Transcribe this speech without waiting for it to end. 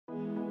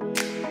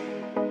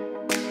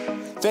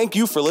Thank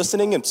you for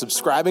listening and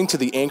subscribing to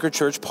the Anchor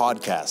Church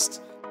podcast.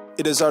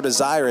 It is our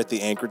desire at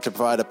the Anchor to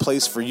provide a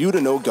place for you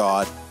to know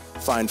God,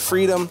 find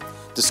freedom,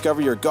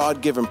 discover your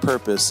God-given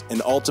purpose,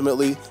 and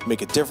ultimately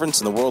make a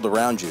difference in the world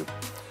around you.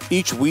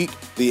 Each week,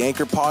 the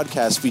Anchor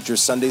podcast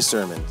features Sunday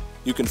sermon.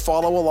 You can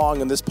follow along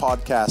in this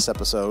podcast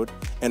episode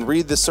and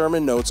read the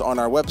sermon notes on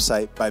our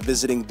website by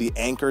visiting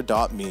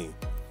theanchor.me.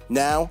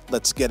 Now,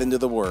 let's get into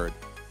the Word.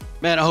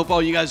 Man, I hope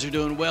all you guys are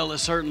doing well.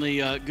 It's certainly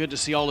good to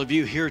see all of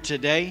you here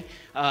today.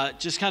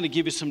 Just kind of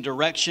give you some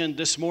direction.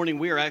 This morning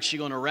we are actually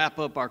going to wrap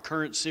up our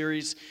current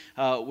series,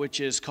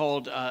 which is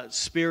called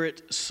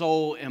Spirit,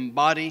 Soul, and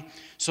Body.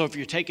 So if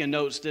you're taking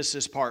notes, this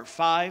is part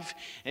 5.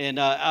 And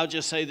I'll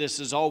just say this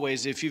as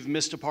always, if you've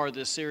missed a part of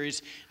this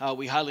series,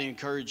 we highly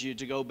encourage you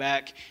to go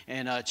back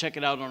and check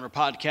it out on our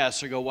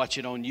podcast or go watch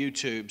it on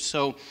YouTube.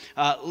 So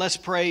let's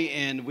pray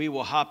and we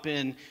will hop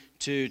in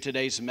to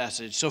today's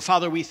message. So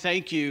Father, we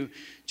thank you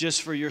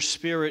just for your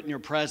spirit and your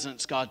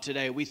presence, God,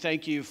 today. We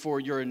thank you for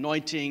your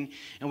anointing,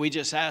 and we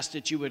just ask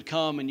that you would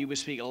come and you would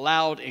speak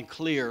loud and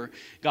clear,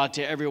 God,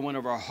 to every one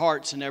of our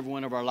hearts and every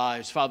one of our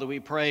lives. Father,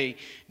 we pray,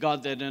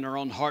 God, that in our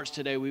own hearts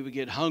today we would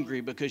get hungry,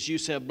 because you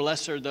said,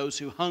 blessed are those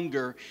who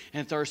hunger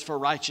and thirst for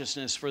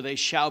righteousness, for they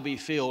shall be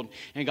filled.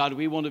 And God,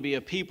 we want to be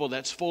a people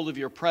that's full of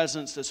your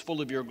presence, that's full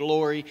of your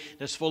glory,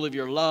 that's full of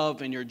your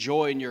love and your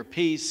joy and your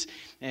peace,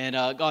 and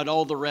God,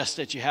 all the rest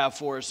that you have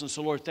for us. And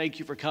so, Lord, thank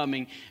you for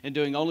coming and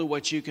doing only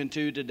what you can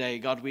do today.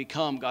 God, we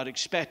come, God,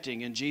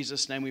 expecting. In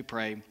Jesus' name we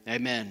pray.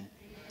 Amen.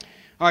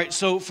 All right,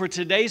 so for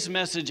today's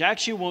message, I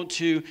actually want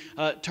to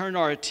turn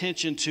our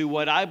attention to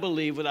what I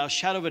believe, without a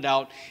shadow of a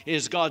doubt,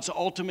 is God's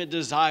ultimate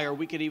desire.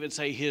 We could even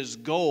say his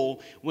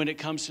goal when it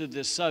comes to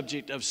this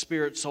subject of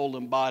spirit, soul,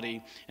 and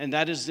body. And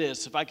that is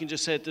this, if I can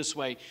just say it this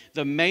way,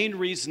 the main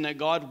reason that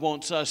God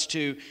wants us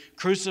to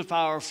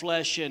crucify our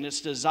flesh and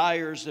its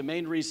desires, the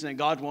main reason that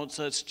God wants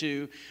us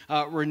to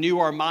renew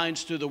our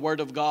minds through the Word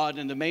of God,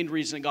 and the main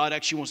reason that God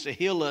actually wants to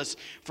heal us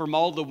from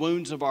all the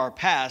wounds of our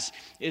past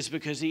is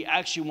because he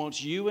actually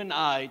wants you and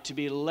I to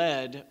be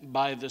led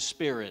by the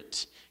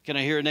Spirit. Can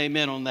I hear an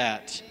amen on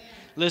that? Amen.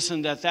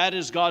 Listen, that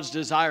is God's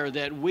desire,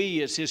 that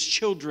we as his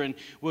children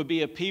would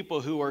be a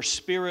people who are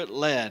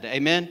Spirit-led.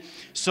 Amen?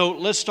 So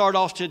let's start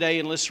off today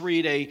and let's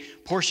read a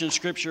portion of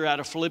Scripture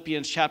out of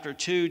Philippians chapter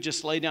 2.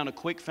 Just lay down a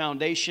quick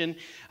foundation.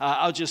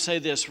 I'll just say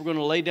this. We're going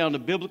to lay down the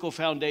biblical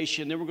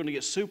foundation. Then we're going to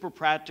get super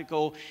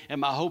practical.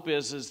 And my hope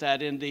is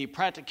that in the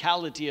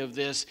practicality of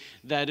this,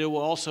 that it will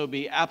also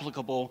be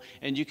applicable.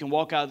 And you can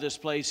walk out of this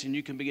place and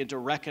you can begin to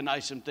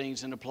recognize some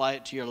things and apply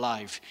it to your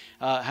life.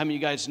 How many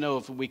of you guys know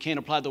if we can't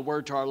apply the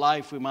Word to our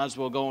life, we might as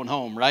well go on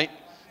home, right?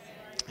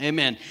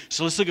 Amen.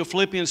 So let's look at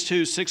Philippians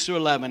 2, 6 through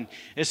 11.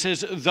 It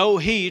says, though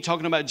he,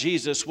 talking about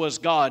Jesus, was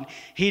God,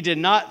 he did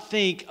not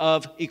think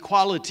of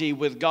equality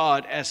with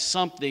God as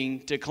something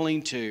to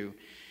cling to.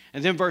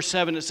 And then verse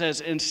 7, it says,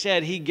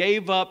 instead, he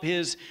gave up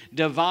his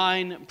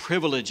divine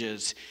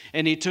privileges,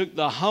 and he took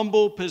the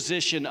humble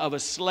position of a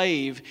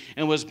slave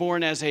and was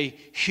born as a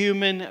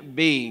human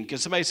being. Can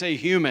somebody say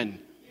human?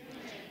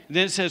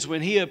 Then it says,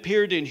 when he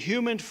appeared in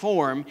human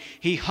form,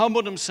 he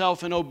humbled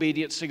himself in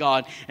obedience to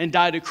God and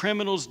died a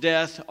criminal's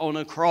death on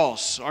a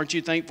cross. Aren't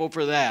you thankful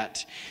for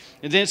that?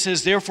 And then it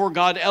says, therefore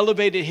God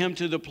elevated him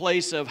to the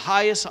place of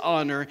highest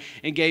honor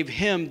and gave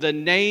him the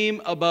name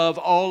above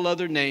all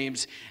other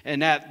names.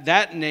 And at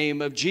that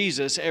name of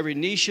Jesus, every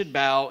knee should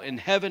bow in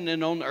heaven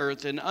and on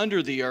earth and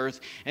under the earth,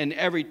 and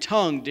every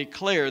tongue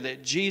declare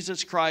that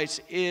Jesus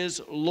Christ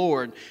is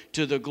Lord,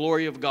 to the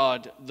glory of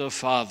God the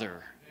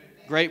Father.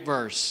 Great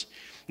verse.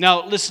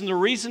 Now, listen, the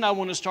reason I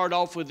want to start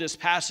off with this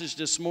passage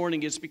this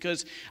morning is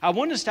because I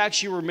want us to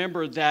actually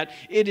remember that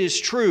it is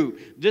true.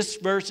 This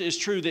verse is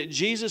true that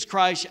Jesus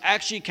Christ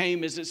actually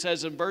came, as it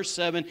says in verse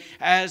 7,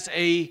 as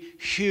a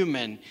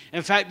human.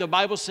 In fact, the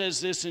Bible says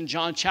this in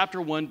John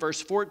chapter 1,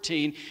 verse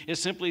 14. It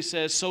simply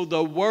says, so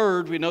the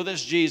Word, we know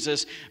that's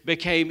Jesus,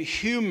 became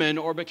human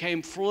or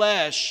became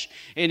flesh,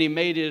 and he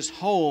made his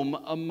home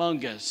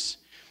among us.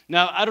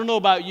 Now, I don't know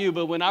about you,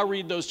 but when I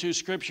read those two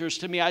scriptures,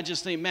 to me, I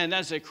just think, man,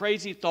 that's a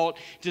crazy thought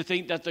to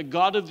think that the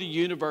God of the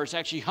universe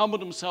actually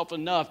humbled himself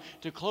enough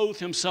to clothe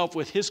himself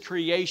with his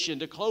creation,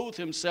 to clothe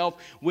himself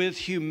with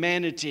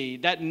humanity.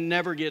 That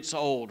never gets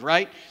old,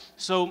 right?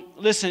 So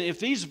listen, if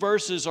these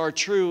verses are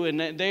true,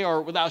 and they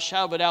are without a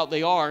shadow of a doubt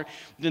they are,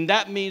 then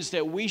that means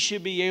that we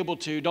should be able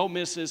to, don't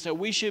miss this, that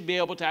we should be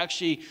able to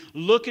actually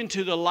look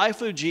into the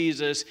life of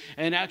Jesus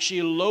and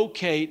actually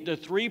locate the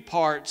three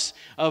parts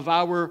of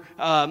our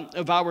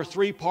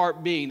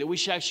three-part being, that we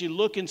should actually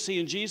look and see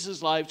in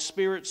Jesus' life,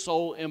 spirit,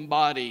 soul, and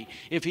body,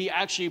 if he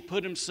actually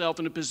put himself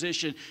in a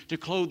position to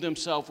clothe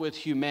himself with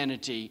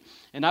humanity.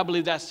 And I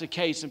believe that's the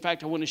case. In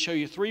fact, I want to show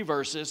you 3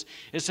 verses.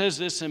 It says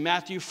this in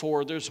Matthew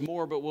 4. There's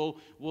more, but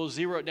we'll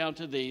zero it down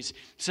to these. It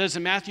says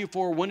in Matthew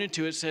 4, 1 and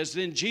 2, it says,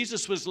 then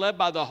Jesus was led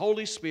by the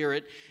Holy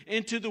Spirit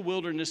into the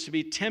wilderness to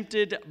be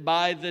tempted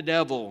by the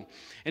devil.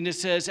 And it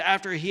says,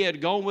 after he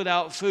had gone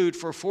without food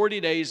for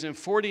 40 days and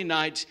 40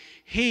 nights,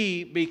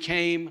 he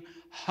became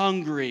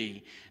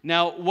hungry.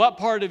 Now, what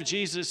part of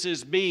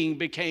Jesus' being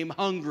became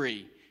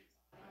hungry?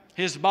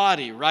 his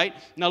body, right?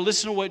 Now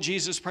listen to what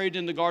Jesus prayed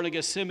in the Garden of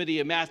Gethsemane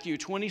in Matthew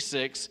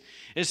 26.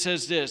 It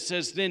says this, it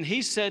says, then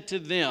he said to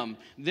them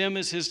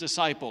as his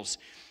disciples,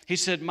 he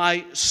said,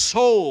 my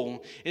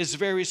soul is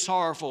very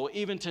sorrowful,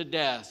 even to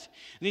death.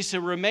 And he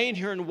said, remain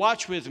here and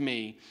watch with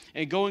me.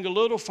 And going a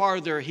little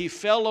farther, he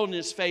fell on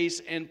his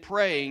face and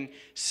praying,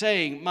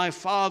 saying, my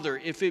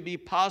Father, if it be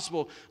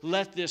possible,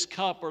 let this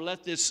cup or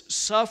let this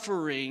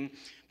suffering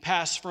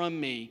pass from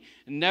me.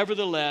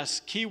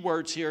 Nevertheless, key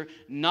words here,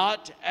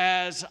 not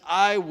as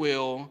I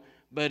will,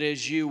 but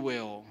as you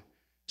will.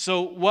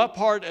 So what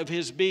part of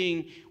his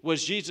being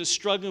was Jesus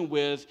struggling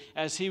with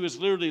as he was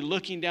literally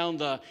looking down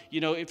the,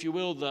 if you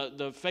will,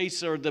 the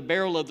face or the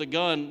barrel of the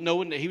gun,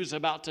 knowing that he was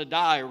about to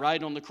die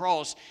right on the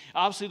cross?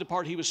 Obviously, the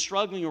part he was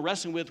struggling or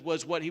wrestling with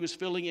was what he was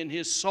feeling in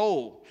his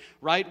soul,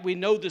 right? We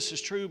know this is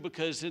true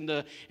because in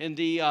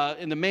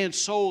the man's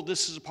soul,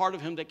 this is a part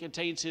of him that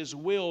contains his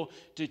will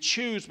to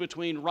choose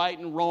between right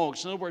and wrong.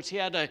 So in other words, he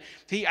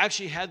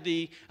actually had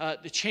the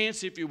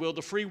chance, if you will,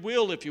 the free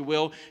will, if you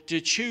will, to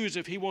choose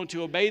if he wanted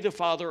to obey the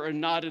Father or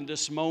not in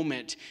this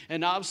moment.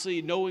 And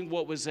obviously, knowing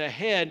what was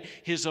ahead,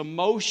 his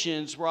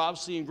emotions were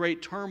obviously in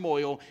great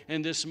turmoil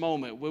in this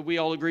moment. Would we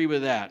all agree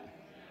with that?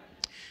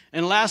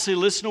 And lastly,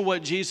 listen to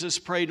what Jesus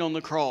prayed on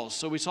the cross.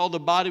 So we saw the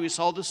body, we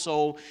saw the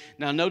soul.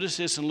 Now notice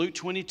this in Luke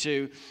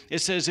 22. It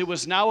says, it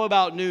was now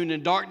about noon,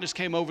 and darkness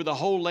came over the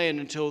whole land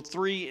until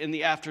 3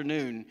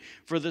 p.m.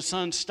 For the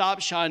sun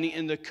stopped shining,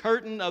 and the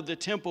curtain of the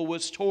temple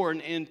was torn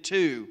in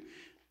two.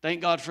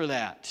 Thank God for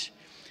that.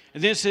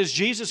 And then it says,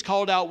 Jesus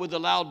called out with a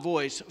loud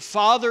voice,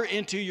 Father,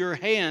 into your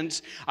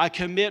hands I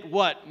commit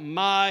what?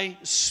 My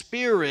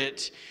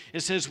spirit. It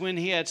says, when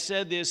he had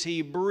said this,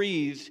 he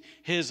breathed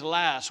his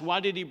last.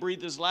 Why did he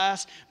breathe his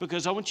last?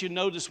 Because I want you to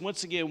notice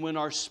once again, when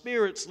our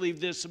spirits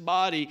leave this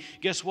body,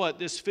 guess what?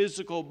 This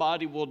physical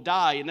body will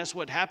die. And that's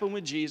what happened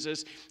with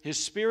Jesus.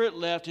 His spirit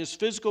left, his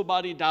physical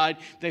body died.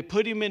 They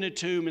put him in a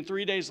tomb, and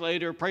 3 days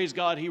later, praise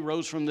God, he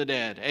rose from the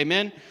dead.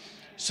 Amen?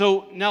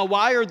 So now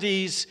why are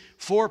these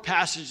 4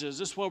 passages,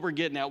 this is what we're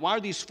getting at, why are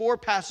these 4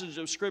 passages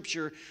of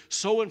Scripture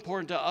so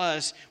important to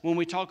us when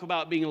we talk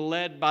about being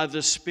led by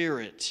the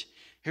Spirit?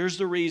 Here's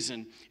the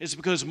reason. It's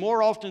because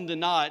more often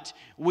than not,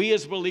 we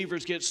as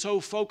believers get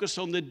so focused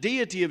on the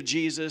deity of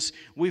Jesus,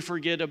 we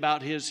forget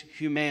about his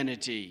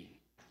humanity.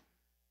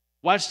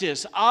 Watch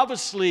this.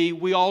 Obviously,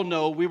 we all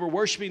know, we were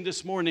worshiping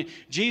this morning,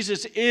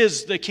 Jesus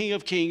is the King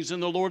of Kings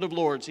and the Lord of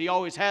Lords. He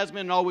always has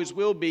been and always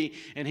will be,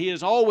 and he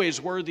is always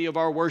worthy of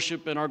our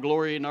worship and our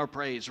glory and our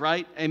praise,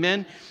 right?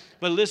 Amen?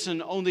 But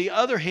listen, on the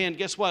other hand,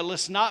 guess what?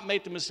 Let's not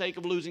make the mistake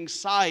of losing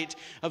sight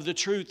of the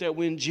truth that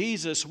when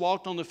Jesus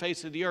walked on the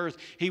face of the earth,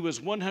 he was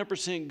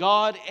 100%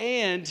 God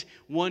and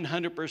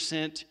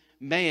 100%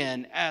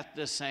 man at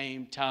the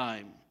same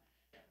time.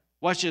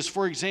 Watch this.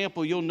 For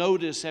example, you'll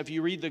notice if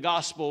you read the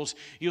Gospels,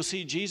 you'll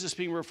see Jesus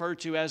being referred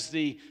to as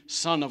the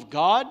Son of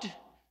God.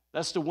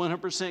 That's the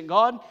 100%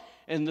 God.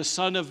 And the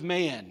Son of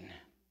Man.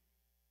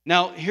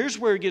 Now, here's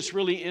where it gets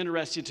really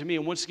interesting to me.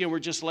 And once again, we're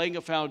just laying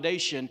a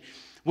foundation.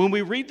 When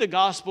we read the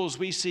Gospels,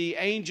 we see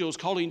angels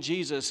calling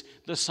Jesus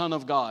the Son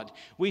of God.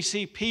 We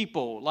see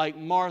people like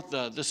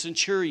Martha, the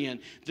centurion,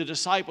 the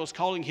disciples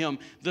calling him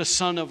the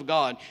Son of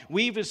God.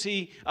 We even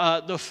see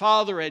the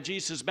Father at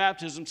Jesus'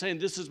 baptism saying,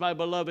 this is my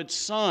beloved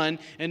Son.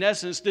 In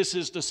essence, this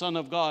is the Son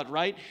of God,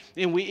 right?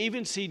 And we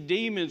even see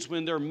demons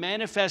when they're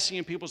manifesting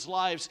in people's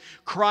lives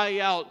cry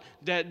out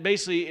that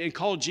basically and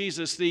call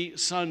Jesus the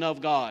Son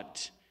of God.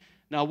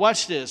 Now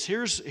watch this.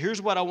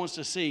 Here's what I want us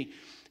to see.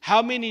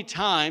 How many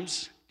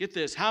times... Get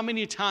this, how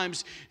many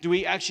times do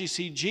we actually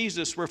see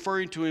Jesus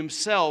referring to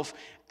himself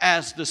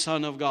as the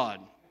Son of God?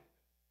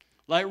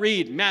 Like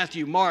read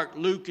Matthew, Mark,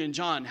 Luke, and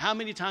John. How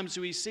many times do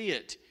we see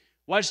it?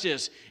 Watch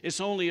this. It's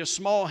only a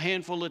small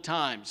handful of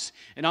times.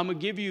 And I'm going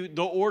to give you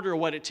the order of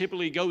what it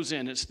typically goes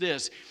in. It's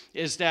this,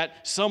 is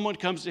that someone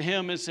comes to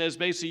him and says,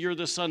 basically, you're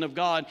the Son of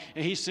God.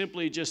 And he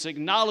simply just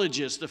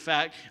acknowledges the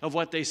fact of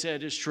what they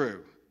said is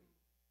true.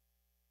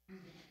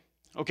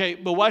 Okay,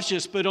 but watch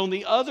this. But on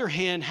the other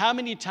hand, how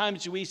many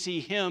times do we see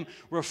him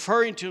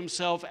referring to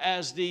himself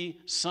as the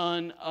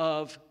Son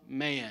of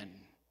Man?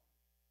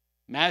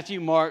 Matthew,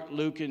 Mark,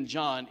 Luke, and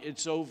John,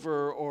 it's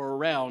over or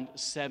around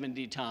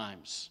 70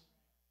 times.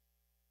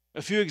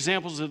 A few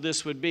examples of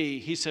this would be,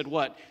 he said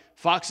what?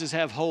 Foxes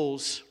have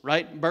holes,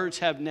 right? Birds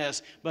have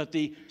nests, but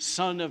the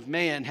Son of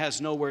Man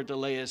has nowhere to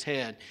lay his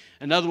head.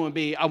 Another one would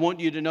be, I want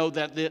you to know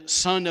that the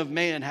Son of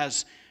Man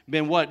has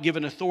been what?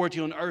 Given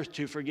authority on earth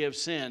to forgive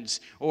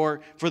sins.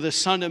 Or for the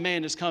Son of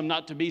Man has come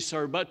not to be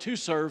served, but to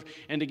serve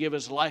and to give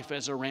his life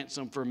as a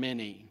ransom for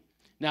many.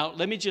 Now,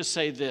 let me just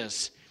say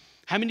this.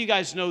 How many of you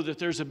guys know that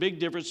there's a big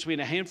difference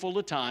between a handful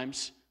of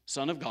times,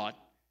 Son of God,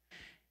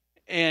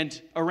 and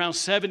around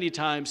 70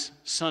 times,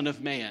 Son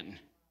of Man?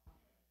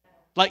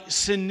 Like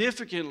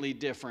significantly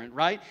different,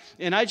 right?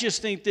 And I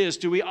just think this.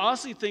 Do we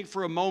honestly think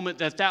for a moment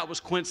that that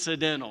was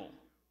coincidental?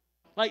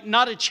 Like,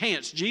 not a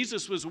chance.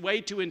 Jesus was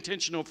way too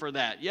intentional for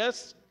that.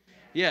 Yes?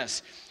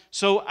 Yes.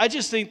 So I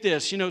just think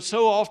this,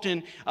 so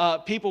often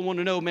people want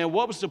to know, man,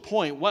 what was the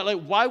point?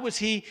 What was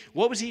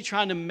he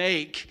trying to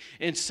make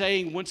in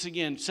saying, once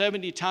again,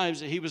 70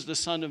 times that he was the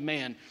Son of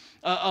Man?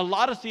 A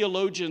lot of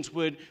theologians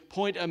would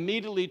point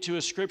immediately to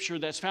a scripture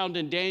that's found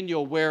in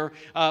Daniel where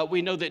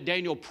we know that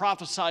Daniel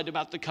prophesied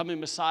about the coming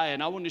Messiah,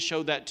 and I want to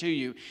show that to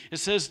you. It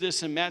says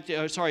this in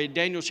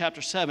Daniel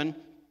chapter 7,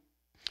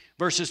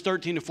 verses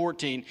 13 to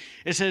 14.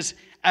 It says,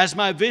 as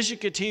my vision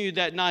continued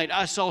that night,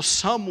 I saw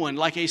someone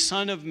like a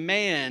son of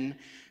man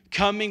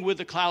coming with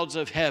the clouds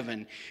of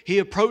heaven. He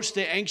approached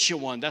the Ancient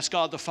One, that's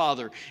God the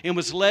Father, and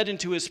was led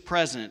into his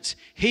presence.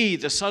 He,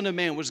 the Son of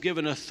Man, was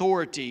given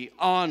authority,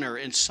 honor,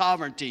 and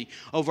sovereignty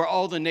over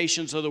all the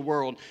nations of the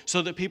world,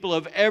 so that people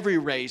of every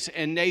race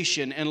and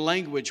nation and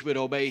language would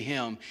obey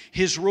him.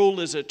 His rule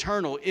is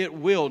eternal. It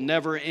will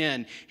never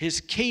end.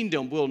 His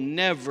kingdom will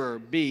never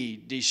be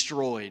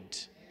destroyed.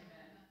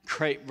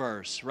 Great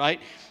verse,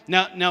 right?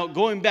 Now,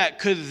 going back,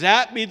 could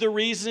that be the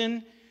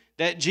reason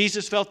that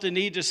Jesus felt the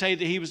need to say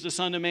that he was the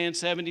Son of Man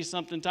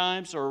 70-something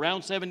times or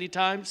around 70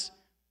 times?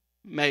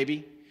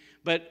 Maybe.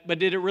 But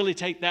did it really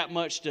take that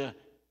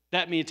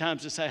many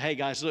times to say, hey,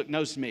 guys, look,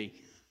 notice me?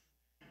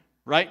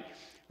 Right?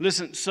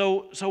 Listen,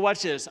 so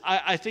watch this.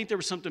 I think there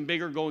was something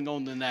bigger going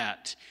on than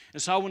that.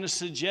 And so I want to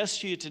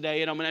suggest to you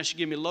today, and I'm going to ask you to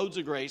give me loads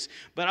of grace,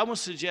 but I want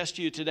to suggest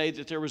to you today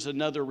that there was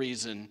another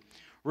reason.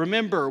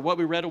 Remember what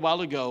we read a while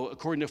ago,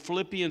 according to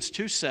Philippians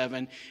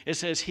 2:7, it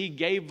says he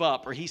gave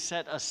up or he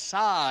set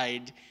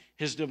aside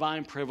his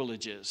divine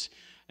privileges.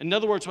 In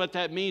other words, what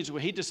that means,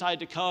 when he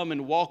decided to come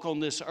and walk on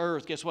this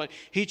earth, guess what?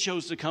 He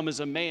chose to come as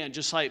a man,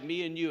 just like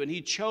me and you. And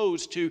he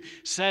chose to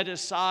set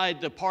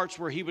aside the parts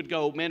where he would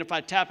go, man, if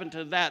I tap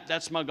into that,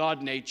 that's my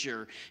God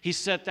nature. He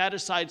set that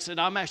aside and said,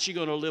 I'm actually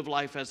going to live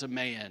life as a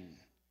man.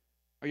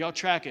 Are y'all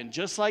tracking?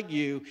 Just like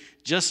you,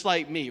 just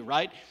like me,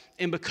 right?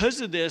 And because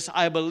of this,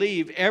 I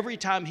believe every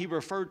time he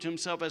referred to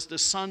himself as the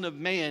Son of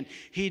Man,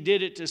 he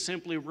did it to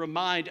simply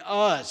remind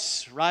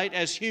us, right,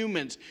 as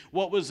humans,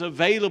 what was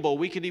available.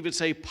 We could even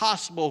say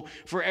possible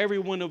for every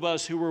one of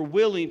us who were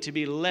willing to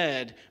be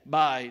led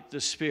by the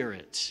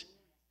Spirit.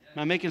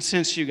 Am I making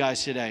sense to you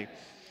guys today?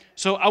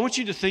 So I want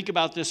you to think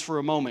about this for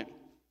a moment.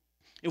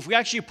 If we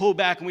actually pull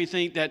back and we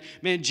think that,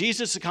 man,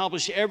 Jesus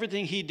accomplished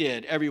everything he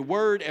did, every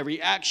word,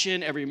 every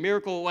action, every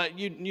miracle,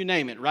 you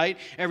name it, right?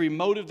 Every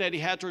motive that he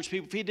had towards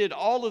people, if he did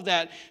all of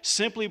that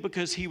simply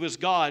because he was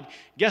God,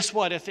 guess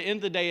what? At the end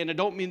of the day, and I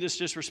don't mean this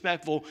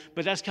disrespectful,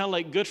 but that's kind of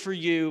like good for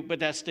you,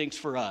 but that stinks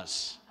for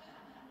us.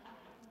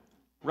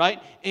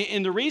 Right?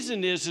 And the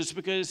reason is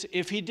because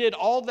if he did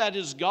all that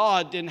as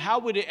God, then how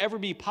would it ever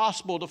be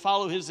possible to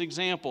follow his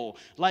example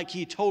like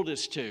he told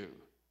us to?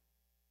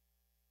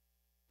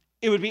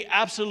 It would be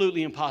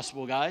absolutely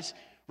impossible, guys,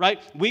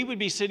 right? We would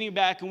be sitting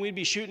back and we'd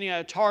be shooting at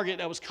a target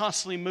that was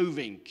constantly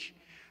moving,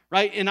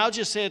 right? And I'll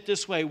just say it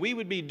this way, we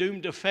would be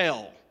doomed to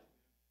fail,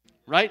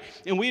 right?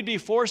 And we'd be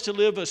forced to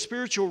live a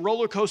spiritual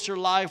roller coaster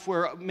life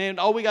where, man,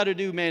 all we got to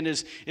do, man,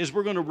 is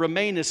we're going to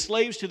remain as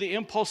slaves to the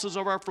impulses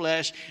of our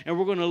flesh, and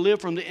we're going to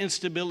live from the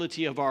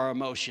instability of our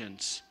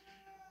emotions,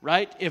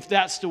 right? If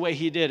that's the way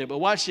he did it. But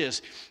watch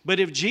this. But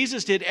if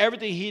Jesus did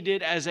everything he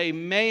did as a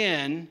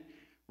man,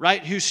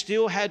 right, who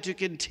still had to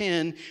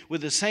contend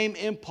with the same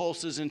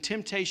impulses and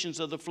temptations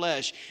of the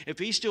flesh, if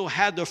he still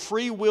had the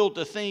free will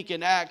to think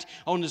and act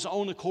on his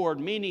own accord,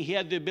 meaning he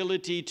had the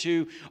ability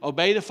to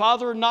obey the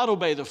Father or not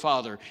obey the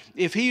Father,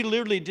 if he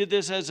literally did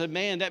this as a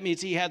man, that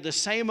means he had the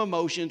same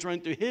emotions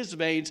running through his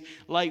veins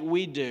like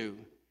we do.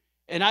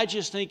 And I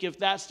just think if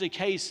that's the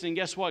case, then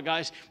guess what,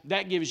 guys?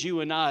 That gives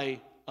you and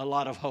I a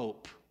lot of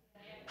hope.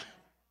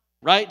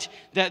 Right?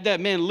 That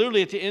man,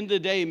 literally at the end of the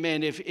day,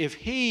 man, if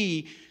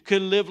he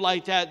could live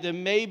like that,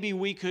 then maybe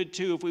we could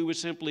too if we would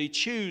simply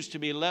choose to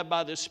be led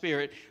by the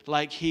Spirit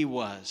like he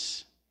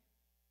was.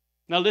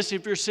 Now listen,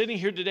 if you're sitting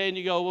here today and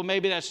you go, well,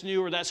 maybe that's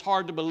new or that's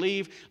hard to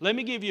believe, let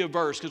me give you a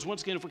verse, because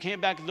once again, if we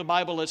can't back up the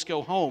Bible, let's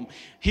go home.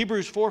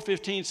 Hebrews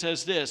 4:15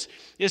 says this.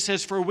 It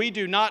says, for we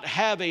do not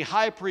have a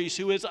high priest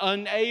who is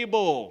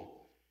unable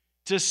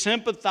to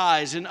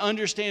sympathize and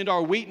understand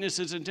our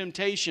weaknesses and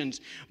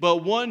temptations, but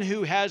one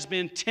who has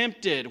been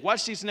tempted.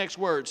 Watch these next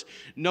words.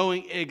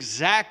 Knowing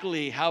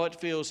exactly how it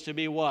feels to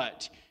be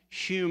what?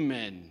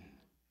 Human.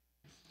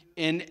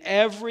 In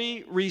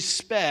every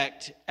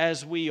respect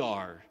as we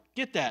are.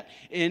 Get that?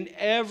 In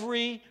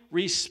every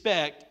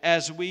respect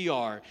as we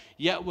are,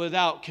 yet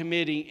without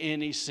committing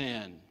any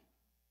sin.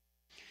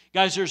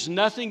 Guys, there's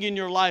nothing in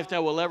your life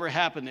that will ever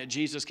happen that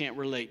Jesus can't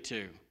relate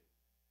to.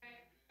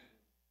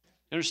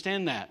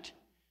 Understand that?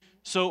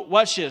 So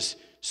watch this.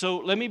 So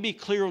let me be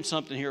clear on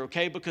something here,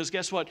 okay? Because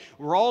guess what?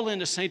 We're all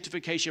in a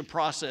sanctification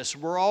process.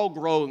 We're all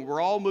growing.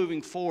 We're all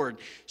moving forward.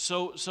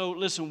 So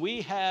listen,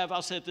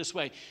 I'll say it this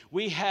way.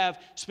 We have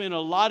spent a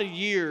lot of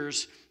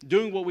years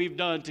doing what we've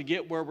done to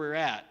get where we're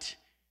at.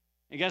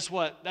 And guess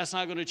what? That's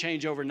not going to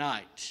change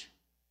overnight.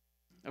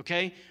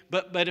 Okay?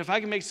 But if I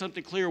can make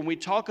something clear, when we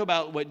talk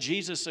about what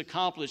Jesus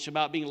accomplished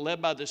about being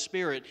led by the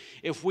Spirit,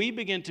 if we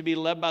begin to be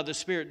led by the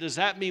Spirit, does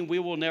that mean we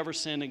will never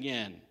sin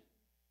again?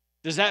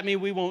 Does that mean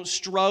we won't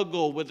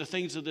struggle with the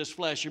things of this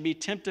flesh or be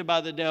tempted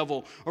by the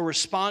devil or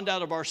respond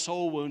out of our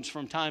soul wounds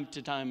from time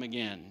to time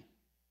again?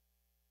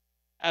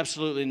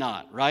 Absolutely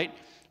not, right?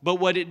 But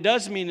what it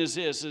does mean is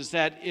this, is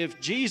that if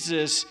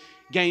Jesus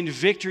gained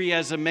victory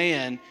as a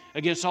man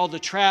against all the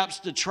traps,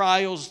 the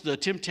trials, the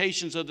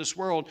temptations of this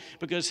world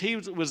because he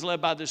was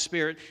led by the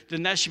Spirit,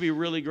 then that should be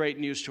really great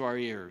news to our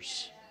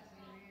ears.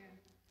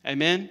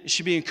 Amen? It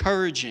should be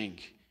encouraging.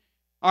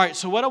 All right,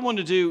 so what I want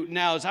to do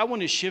now is I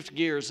want to shift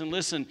gears. And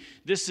listen,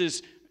 this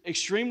is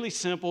extremely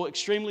simple,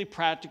 extremely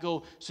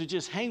practical. So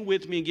just hang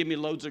with me and give me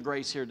loads of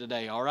grace here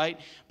today, all right?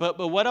 But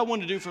what I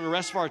want to do for the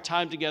rest of our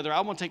time together, I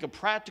want to take a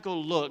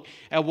practical look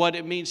at what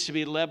it means to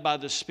be led by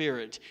the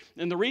Spirit.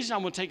 And the reason I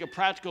want to take a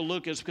practical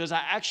look is because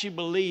I actually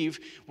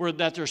believe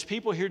that there's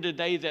people here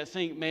today that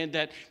think, man,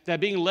 that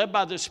being led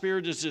by the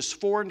Spirit is this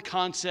foreign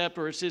concept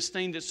or it's this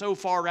thing that's so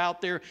far out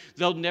there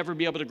they'll never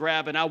be able to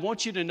grab. And I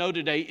want you to know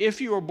today,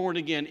 if you are born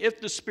again, if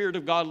the Spirit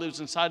of God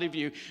lives inside of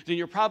you, then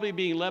you're probably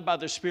being led by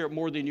the Spirit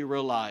more than you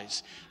realize.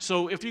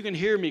 So if you can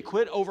hear me,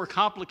 quit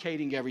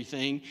overcomplicating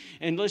everything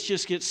and let's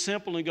just get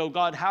simple and go,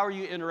 God, how are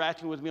you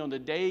interacting with me on a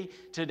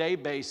day-to-day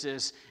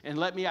basis? And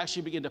let me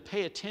actually begin to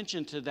pay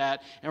attention to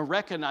that and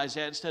recognize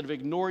that instead of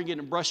ignoring it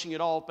and brushing it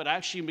off, but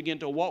actually begin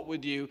to walk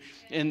with you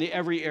in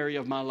every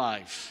area of my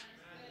life.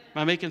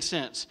 Am I making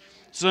sense?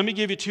 So let me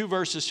give you two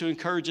verses to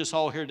encourage us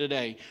all here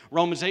today.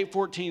 Romans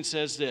 8:14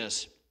 says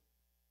this.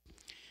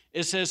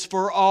 It says,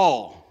 for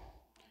all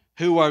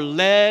who are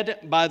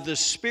led by the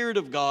Spirit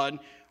of God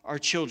are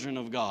children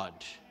of God.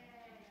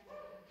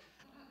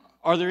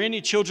 Are there any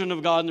children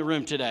of God in the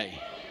room today?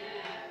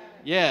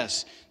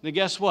 Yes. Then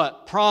guess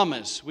what?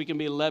 Promise we can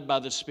be led by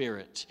the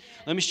Spirit.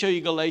 Let me show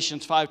you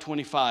Galatians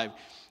 5:25.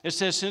 It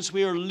says, since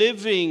we are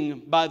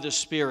living by the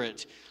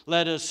Spirit,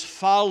 let us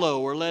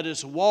follow or let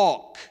us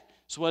walk.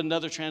 That's what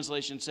another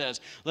translation says.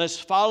 Let's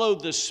follow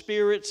the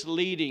Spirit's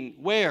leading.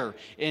 Where?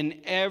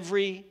 In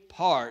every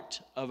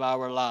part of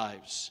our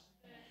lives.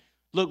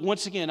 Look,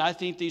 once again, I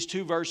think these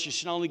two verses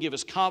should only give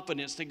us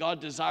confidence that God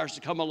desires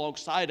to come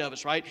alongside of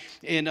us, right?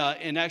 And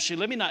actually,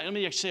 let me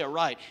actually say it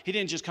right. He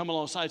didn't just come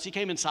alongside us, He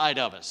came inside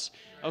of us,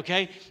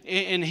 okay?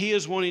 And He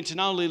is wanting to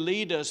not only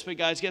lead us, but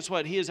guys, guess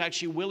what? He is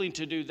actually willing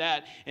to do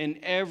that in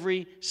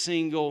every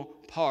single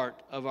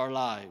part of our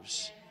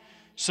lives.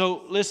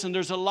 So listen,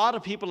 there's a lot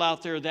of people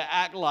out there that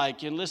act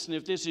like, and listen,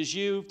 if this is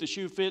you, if the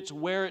shoe fits,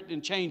 wear it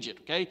and change it,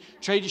 okay?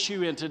 Trade your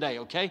shoe in today,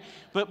 okay?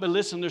 But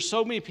listen, there's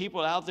so many people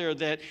out there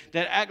that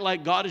act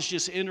like God is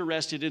just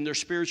interested in their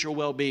spiritual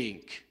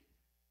well-being,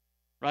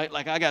 right?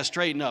 Like, I got to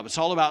straighten up. It's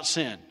all about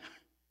sin,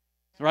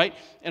 right?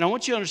 And I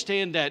want you to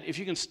understand that if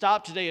you can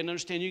stop today and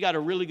understand you got a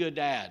really good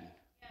dad,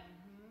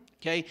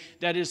 okay,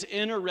 that is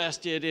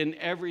interested in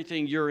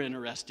everything you're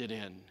interested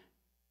in.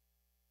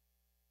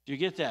 Do you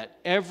get that?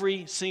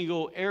 Every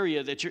single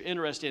area that you're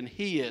interested in,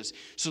 He is.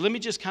 So let me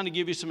just kind of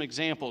give you some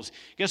examples.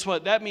 Guess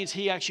what? That means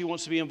He actually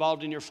wants to be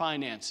involved in your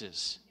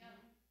finances.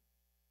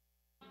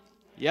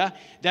 Yeah?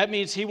 That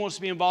means He wants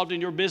to be involved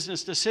in your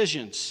business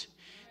decisions.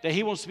 That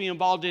He wants to be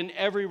involved in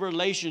every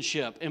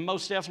relationship, and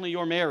most definitely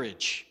your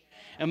marriage.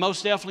 And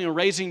most definitely in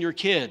raising your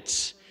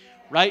kids.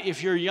 Right?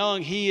 If you're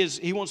young,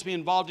 He wants to be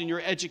involved in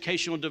your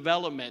educational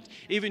development,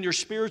 even your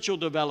spiritual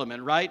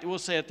development, right? We'll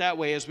say it that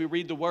way as we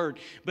read the Word.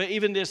 But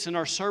even this in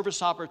our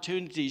service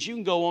opportunities, you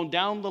can go on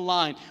down the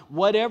line.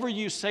 Whatever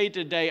you say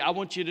today, I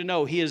want you to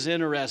know He is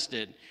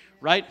interested,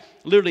 right?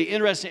 Literally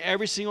interested in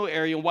every single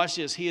area. And watch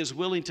this, He is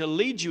willing to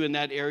lead you in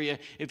that area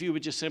if you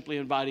would just simply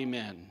invite Him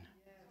in.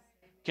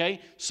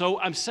 Okay, so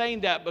I'm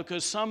saying that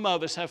because some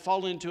of us have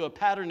fallen into a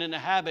pattern and a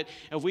habit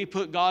of we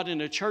put God in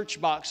a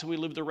church box and we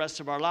live the rest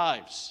of our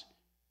lives.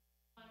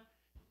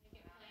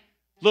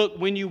 Look,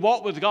 when you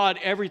walk with God,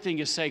 everything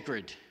is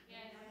sacred.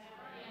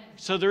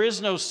 So there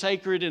is no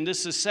sacred and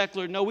this is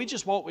secular. No, we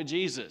just walk with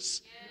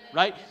Jesus,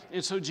 right?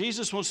 And so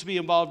Jesus wants to be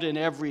involved in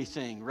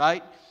everything,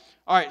 right?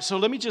 All right, so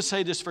let me just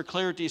say this for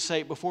clarity's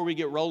sake before we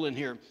get rolling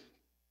here.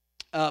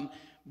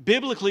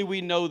 Biblically,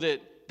 we know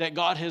that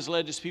God has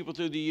led His people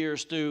through the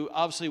years through,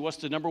 obviously, what's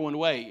the number one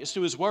way? It's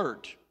through His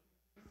Word,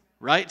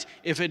 right?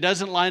 If it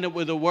doesn't line up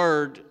with the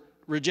Word,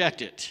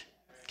 reject it.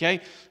 Okay,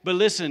 but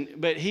listen,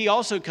 but He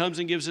also comes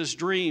and gives us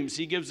dreams.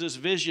 He gives us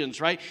visions,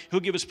 right?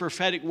 He'll give us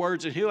prophetic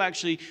words, and He'll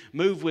actually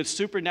move with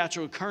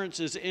supernatural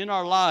occurrences in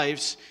our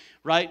lives,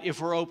 right, if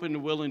we're open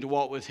and willing to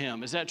walk with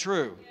Him. Is that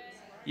true?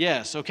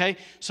 Yes, okay.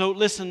 So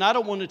listen, I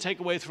don't want to take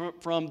away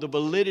from the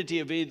validity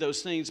of any of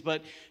those things,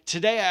 but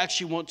today I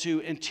actually want to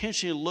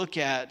intentionally look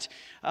at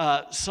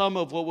some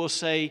of what we'll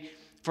say,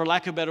 for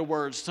lack of better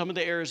words, some of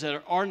the areas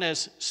that aren't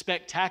as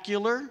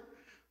spectacular,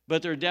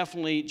 but they're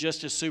definitely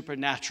just as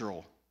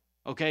supernatural.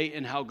 Okay,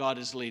 and how God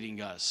is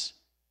leading us.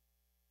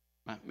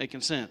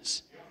 Making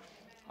sense?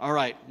 All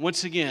right,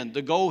 once again,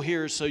 the goal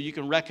here is so you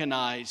can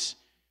recognize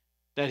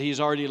that He's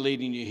already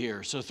leading you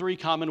here. So 3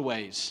 common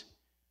ways.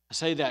 I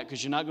say that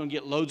because you're not going to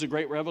get loads of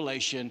great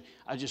revelation.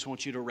 I just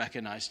want you to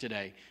recognize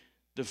today.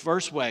 The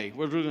first way,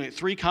 we're looking at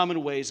 3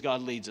 common ways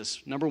God leads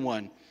us. Number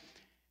 1,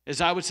 is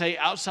I would say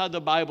outside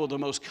the Bible, the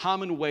most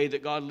common way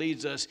that God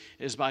leads us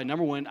is by,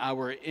 number one,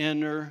 our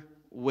inner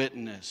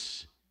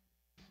witness.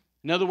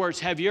 In other words,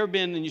 have you ever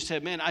been and you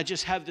said, man, I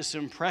just have this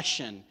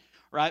impression,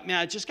 right? Man,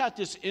 I just got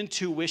this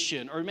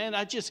intuition. Or man,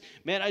 I just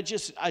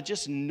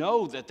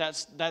know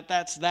that's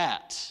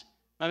that.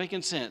 Am I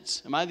making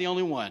sense? Am I the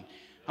only one?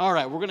 All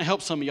right, we're going to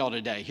help some of y'all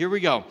today. Here we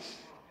go.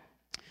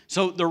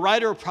 So the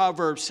writer of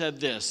Proverbs said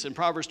this in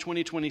Proverbs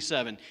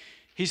 20:27.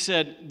 He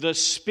said, the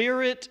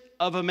spirit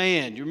of a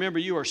man, you remember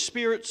you are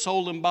spirit,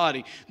 soul, and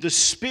body. The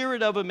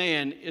spirit of a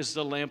man is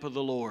the lamp of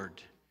the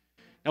Lord.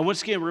 Now,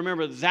 once again,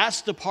 remember,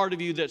 that's the part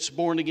of you that's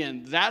born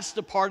again. That's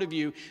the part of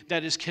you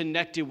that is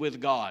connected with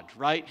God,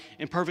 right?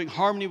 In perfect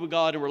harmony with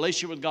God, in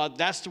relationship with God,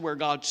 that's where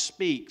God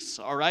speaks,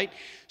 all right?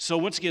 So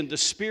once again, the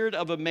spirit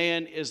of a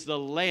man is the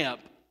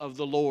lamp of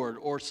the Lord,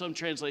 or some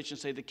translations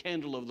say the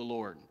candle of the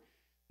Lord.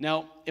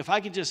 Now, if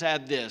I could just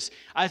add this,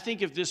 I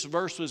think if this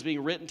verse was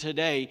being written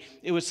today,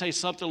 it would say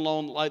something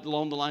along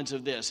the lines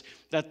of this,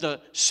 that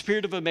the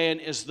spirit of a man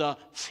is the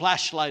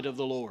flashlight of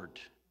the Lord.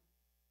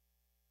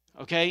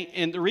 Okay,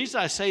 and the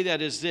reason I say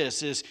that is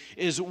this,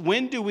 is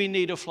when do we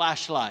need a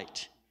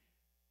flashlight,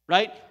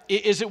 right?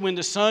 Is it when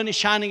the sun is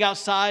shining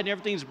outside and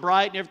everything's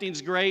bright and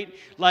everything's great?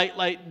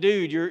 Like,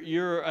 dude,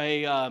 you're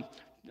a,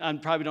 I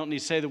probably don't need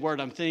to say the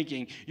word I'm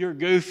thinking, you're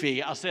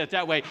goofy, I'll say it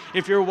that way.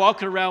 If you're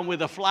walking around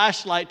with a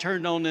flashlight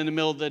turned on in the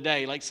middle of the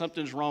day, like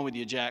something's wrong with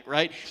you, Jack,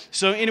 right?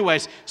 So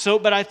anyways,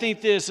 but I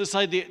think it's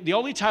like the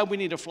only time we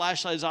need a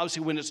flashlight is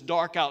obviously when it's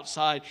dark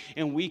outside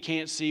and we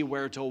can't see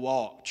where to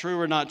walk. True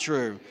or not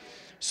true?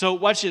 So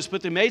watch this,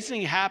 but the amazing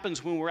thing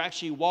happens when we're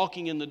actually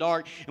walking in the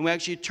dark and we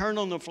actually turn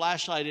on the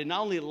flashlight. It not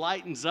only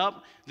lightens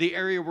up the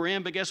area we're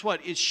in, but guess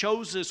what? It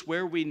shows us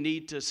where we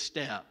need to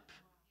step,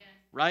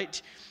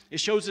 right? It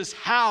shows us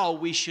how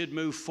we should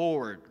move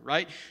forward,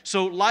 right?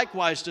 So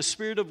likewise, the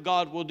Spirit of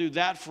God will do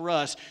that for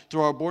us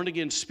through our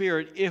born-again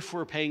spirit if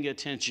we're paying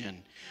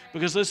attention.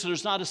 Because listen,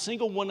 there's not a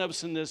single one of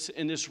us in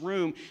this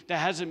room that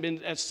hasn't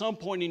been at some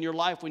point in your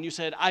life when you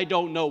said, I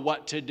don't know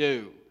what to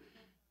do.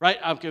 Right?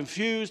 I'm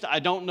confused. I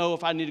don't know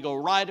if I need to go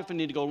right, if I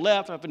need to go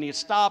left, if I need to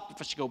stop, if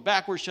I should go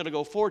backwards, should I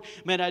go forward?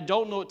 Man, I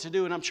don't know what to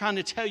do. And I'm trying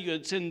to tell you,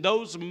 it's in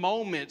those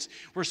moments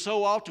where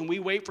so often we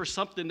wait for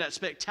something that's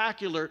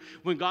spectacular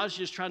when God's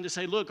just trying to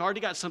say, look, I already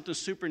got something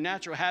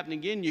supernatural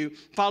happening in you.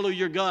 Follow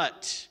your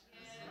gut.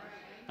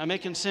 I'm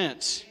making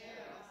sense.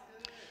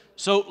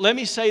 So let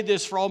me say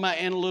this for all my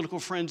analytical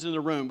friends in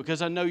the room,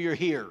 because I know you're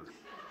here.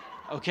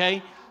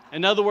 Okay?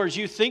 In other words,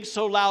 you think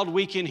so loud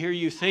we can hear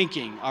you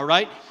thinking. All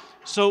right?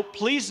 So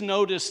please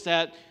notice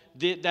that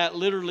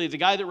literally the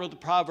guy that wrote the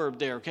proverb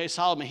there, okay,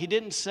 Solomon, he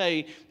didn't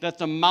say that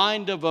the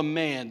mind of a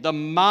man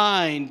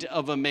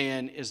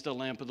is the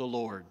lamp of the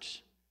Lord.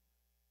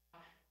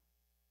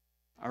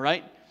 All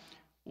right?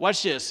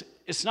 Watch this.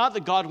 It's not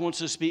that God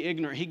wants us to be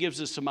ignorant. He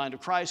gives us the mind of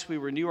Christ. We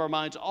renew our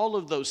minds, all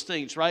of those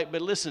things, right?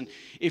 But listen,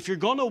 if you're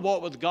going to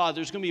walk with God,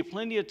 there's going to be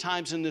plenty of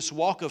times in this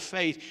walk of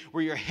faith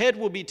where your head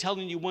will be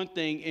telling you one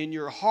thing and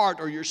your heart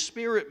or your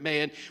spirit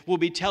man will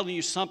be telling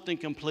you something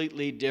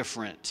completely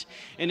different.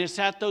 And it's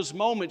at those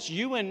moments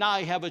you and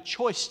I have a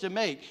choice to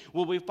make.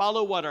 Will we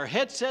follow what our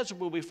head says or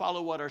will we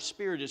follow what our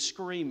spirit is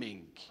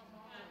screaming?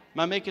 Am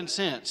I making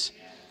sense?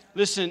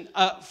 Listen,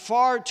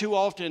 far too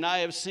often I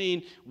have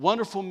seen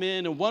wonderful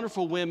men and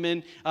wonderful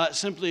women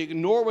simply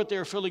ignore what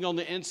they're feeling on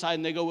the inside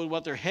and they go with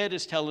what their head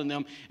is telling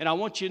them. And I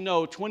want you to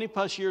know, 20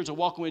 plus years of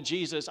walking with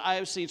Jesus, I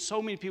have seen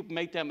so many people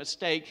make that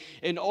mistake.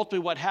 And ultimately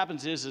what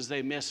happens is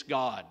they miss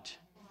God.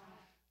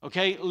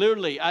 Okay,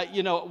 literally,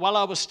 while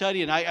I was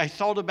studying, I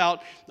thought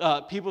about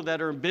people that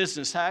are in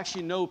business. I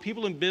actually know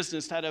people in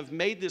business that have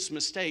made this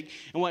mistake.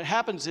 And what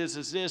happens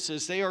is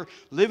they are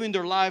living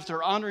their life,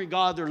 they're honoring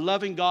God, they're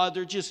loving God,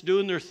 they're just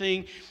doing their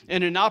thing.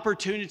 And an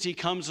opportunity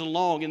comes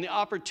along. And the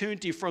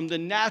opportunity from the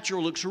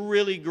natural looks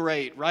really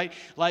great, right?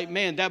 Like,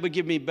 man, that would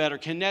give me better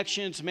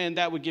connections. Man,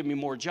 that would give me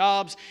more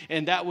jobs.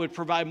 And that would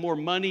provide more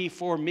money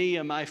for me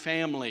and my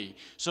family.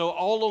 So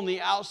all on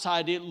the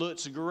outside, it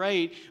looks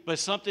great. But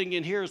something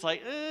in here is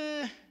like,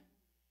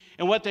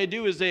 And what they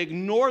do is they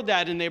ignore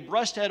that and they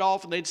brush that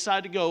off and they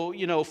decide to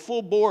go,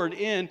 full board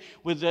in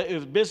with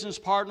the business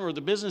partner or the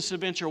business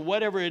adventure,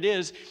 whatever it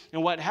is.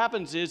 And what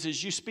happens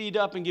is you speed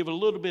up and give it a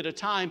little bit of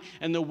time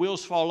and the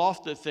wheels fall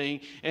off the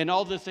thing. And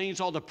all the things,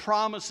 all the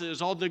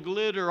promises, all the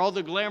glitter, all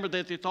the glamour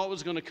that they thought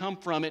was going to come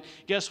from it,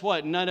 guess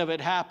what? None of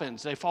it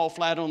happens. They fall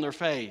flat on their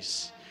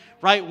face.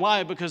 Right?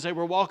 Why? Because they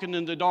were walking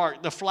in the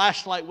dark. The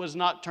flashlight was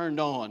not turned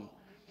on.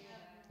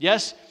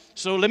 Yes?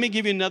 So let me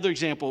give you another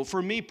example.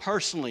 For me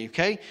personally,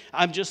 okay,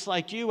 I'm just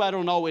like you. I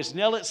don't always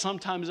nail it.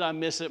 Sometimes I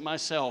miss it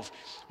myself.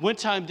 One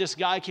time this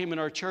guy came in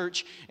our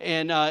church,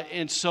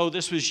 and so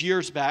this was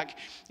years back,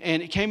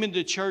 and he came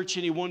into church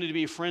and he wanted to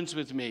be friends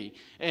with me.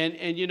 And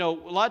a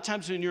lot of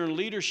times when you're in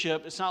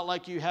leadership, it's not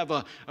like you have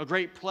a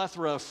great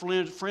plethora of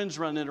friends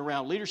running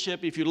around.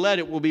 Leadership, if you let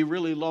it, will be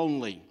really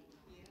lonely.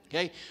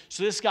 Okay,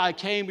 so this guy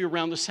came, we were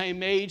around the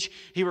same age.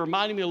 He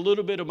reminded me a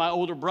little bit of my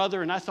older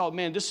brother, and I thought,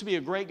 man, this would be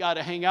a great guy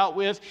to hang out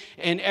with.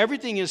 And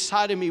everything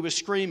inside of me was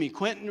screaming,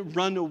 Quentin,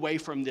 run away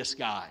from this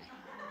guy.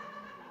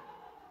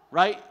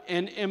 right?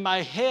 And in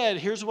my head,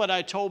 here's what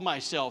I told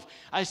myself.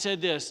 I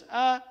said this,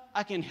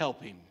 I can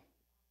help him.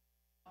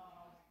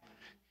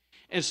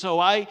 And so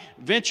I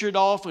ventured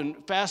off and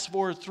fast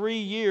forward 3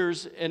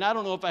 years, and I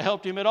don't know if I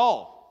helped him at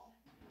all.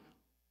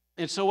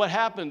 And so what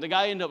happened? The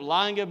guy ended up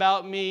lying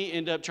about me,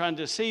 ended up trying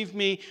to deceive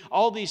me,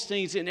 all these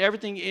things, and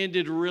everything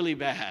ended really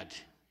bad.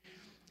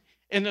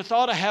 And the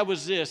thought I had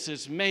was this,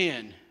 is,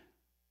 man,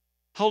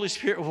 Holy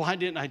Spirit, why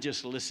didn't I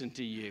just listen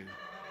to you?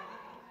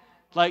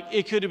 Like,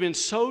 it could have been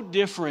so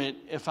different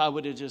if I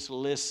would have just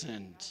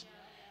listened.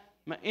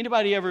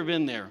 Anybody ever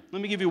been there?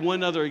 Let me give you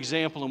one other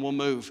example and we'll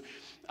move.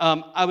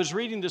 I was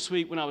reading this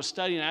week when I was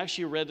studying. I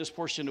actually read this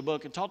portion of the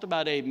book. It talked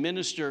about a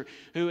minister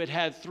who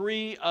had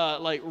 3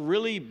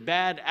 really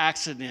bad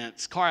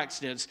accidents, car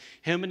accidents,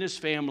 him and his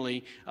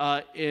family,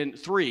 in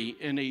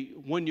a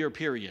 1-year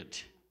period.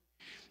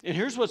 And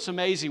here's what's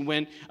amazing.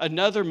 When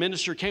another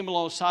minister came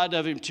alongside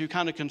of him to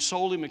kind of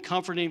console him and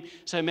comfort him,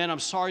 say, man, I'm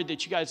sorry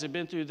that you guys have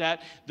been through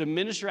that. The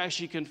minister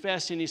actually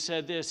confessed, and he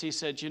said this. He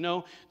said,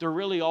 they're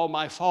really all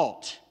my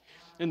fault.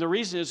 And the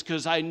reason is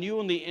because I knew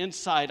on the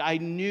inside, I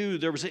knew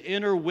there was an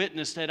inner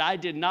witness that I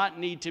did not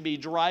need to be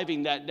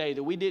driving that day,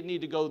 that we didn't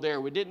need to go there,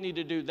 we didn't need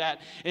to do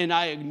that. And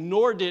I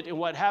ignored it, and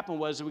what happened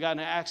was we got in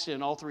an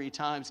accident all 3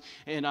 times,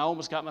 and I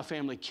almost got my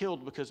family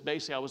killed because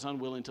basically I was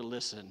unwilling to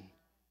listen.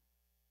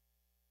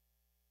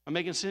 I'm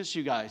making sense to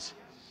you guys?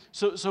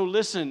 So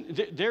listen,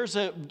 there's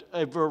a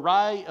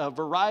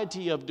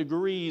variety of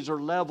degrees or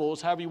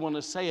levels, however you want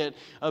to say it,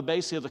 of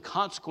basically the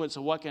consequence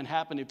of what can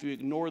happen if you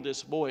ignore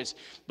this voice.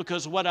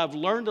 Because what I've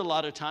learned a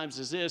lot of times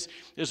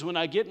is when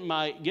I get in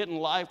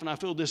life and I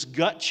feel this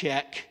gut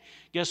check,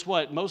 guess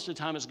what? Most of the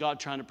time it's God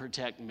trying to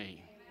protect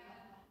me.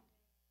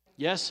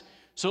 Yes?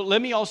 So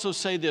let me also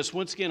say this.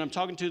 Once again, I'm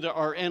talking to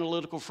our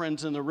analytical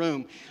friends in the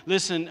room.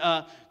 Listen,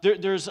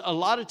 there's a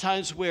lot of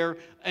times where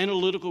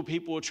analytical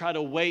people will try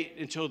to wait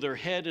until their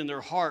head and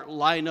their heart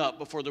line up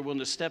before they're willing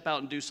to step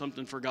out and do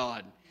something for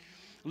God.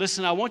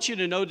 Listen, I want you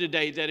to know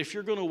today that if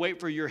you're going to wait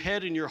for your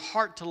head and your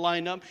heart to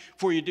line up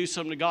before you do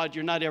something to God,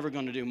 you're not ever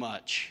going to do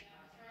much.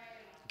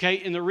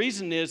 Okay, and the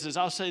reason is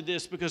I'll say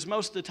this because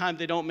most of the time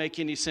they don't make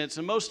any sense,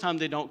 and most of the time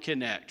they don't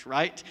connect,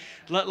 right?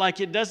 Like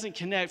it doesn't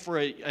connect for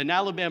an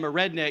Alabama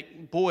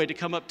redneck boy to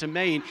come up to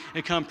Maine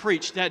and come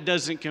preach. That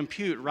doesn't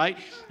compute, right?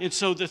 And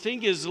so the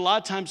thing is, a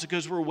lot of times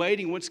because we're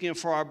waiting, once again,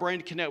 for our brain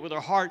to connect with our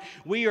heart,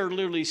 we are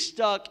literally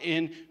stuck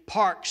in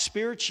park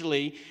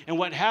spiritually. And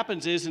what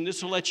happens is, and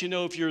this will let you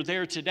know if you're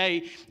there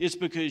today, is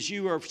because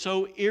you are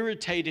so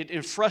irritated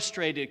and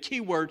frustrated.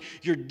 Keyword,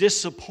 you're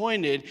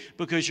disappointed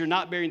because you're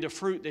not bearing the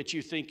fruit that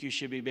you think you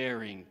should be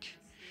bearing.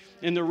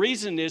 And the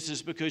reason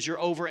is because you're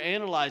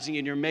overanalyzing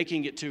and you're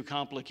making it too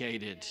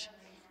complicated.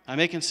 I'm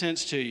making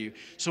sense to you.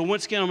 So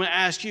once again, I'm going to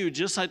ask you,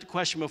 just like the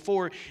question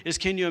before, is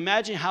can you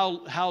imagine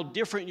how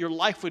different your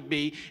life would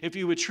be if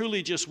you would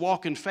truly just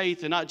walk in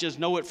faith and not just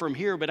know it from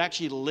here, but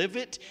actually live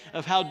it,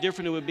 of how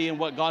different it would be and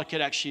what God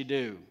could actually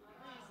do.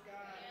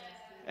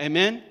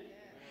 Amen?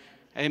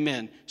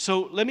 Amen.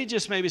 So let me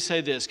just maybe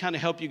say this, kind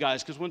of help you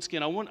guys, because once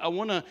again, I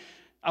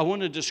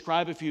want to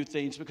describe a few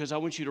things because I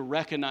want you to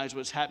recognize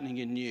what's happening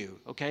in you,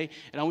 okay?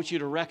 And I want you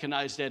to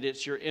recognize that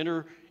it's your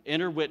inner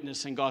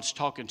witness and God's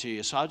talking to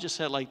you. So I'll just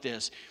say it like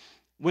this.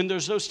 When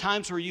there's those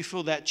times where you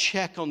feel that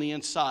check on the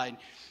inside,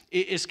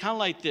 it's kind of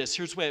like this.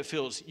 Here's the way it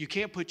feels. You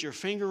can't put your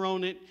finger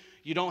on it.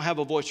 You don't have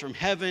a voice from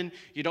heaven.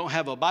 You don't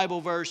have a Bible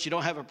verse. You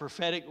don't have a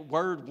prophetic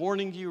word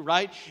warning you,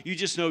 right? You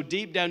just know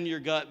deep down in your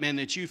gut, man,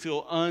 that you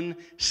feel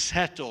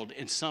unsettled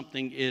and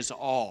something is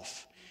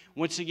off.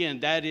 Once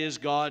again, that is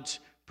God's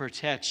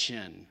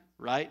protection,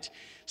 right?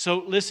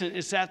 So listen,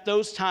 it's at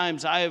those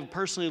times I have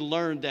personally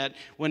learned that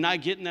when I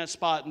get in that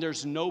spot and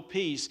there's no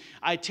peace,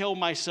 I tell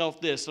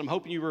myself this. I'm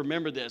hoping you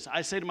remember this.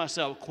 I say to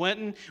myself,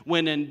 Quentin,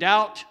 when in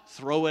doubt,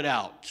 throw it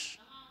out.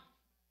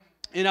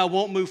 And I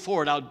won't move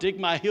forward. I'll dig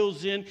my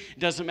heels in. It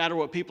doesn't matter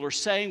what people are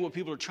saying, what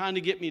people are trying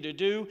to get me to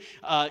do.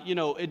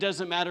 It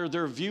doesn't matter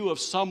their view of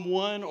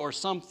someone or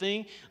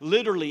something.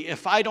 Literally,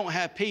 if I don't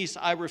have peace,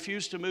 I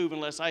refuse to move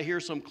unless I hear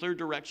some clear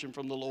direction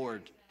from the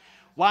Lord.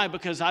 Why?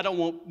 Because I don't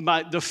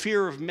want the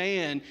fear of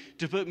man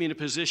to put me in a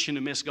position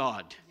to miss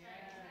God.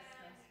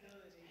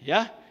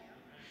 Yeah?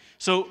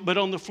 So, but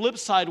on the flip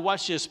side,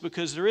 watch this,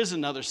 because there is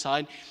another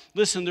side.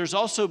 Listen, there's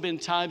also been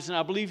times, and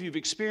I believe you've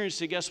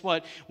experienced it, guess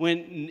what?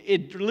 When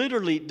it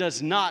literally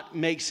does not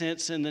make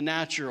sense in the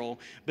natural,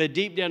 but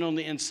deep down on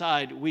the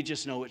inside, we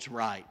just know it's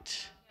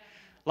right.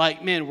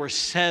 Like, man, we're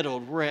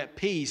settled, we're at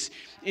peace.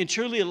 And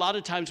truly, a lot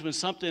of times when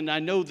something I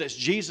know that's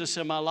Jesus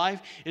in my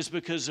life, is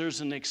because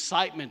there's an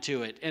excitement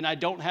to it. And I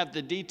don't have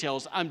the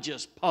details, I'm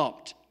just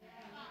pumped.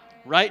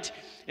 Right?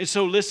 And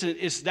so listen,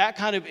 it's that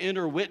kind of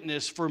inner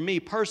witness for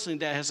me personally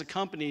that has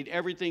accompanied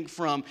everything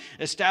from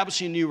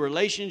establishing new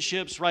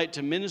relationships, right,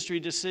 to ministry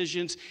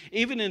decisions.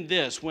 Even in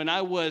this, when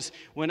I was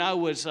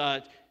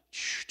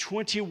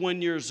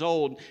 21 years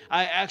old,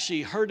 I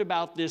actually heard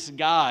about this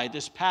guy,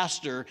 this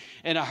pastor,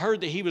 and I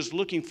heard that he was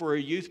looking for a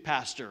youth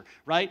pastor,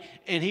 right?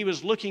 And he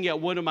was looking at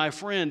one of my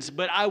friends,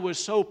 but I was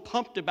so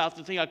pumped about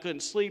the thing, I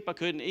couldn't sleep, I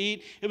couldn't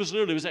eat. It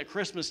was at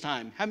Christmas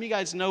time. How many of you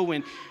guys know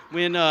when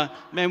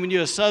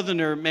you're a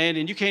Southerner, man,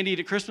 and you can't eat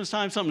at Christmas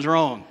time, something's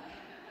wrong,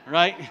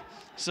 right?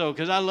 So,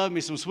 because I love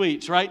me some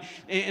sweets, right?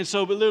 And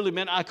so, but literally,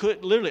 man, I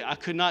could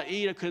not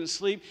eat, I couldn't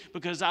sleep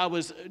because I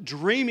was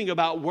dreaming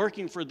about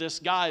working for this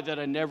guy that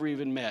I never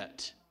even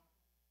met.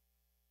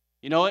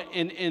 You know,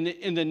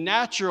 in the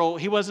natural,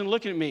 he wasn't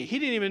looking at me. He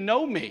didn't even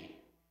know me.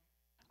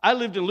 I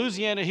lived in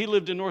Louisiana, he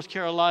lived in North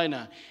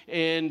Carolina,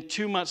 and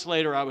 2 months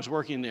later, I was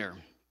working there.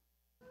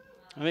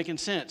 I'm making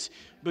sense.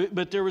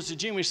 But there was a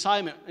genuine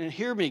assignment, and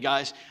hear me,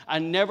 guys, I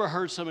never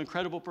heard some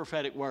incredible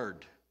prophetic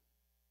word.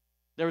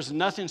 There was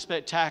nothing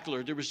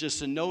spectacular. There was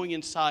just a knowing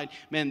inside,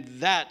 man,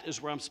 that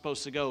is where I'm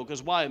supposed to go.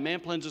 Because why? Man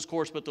plans his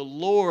course, but the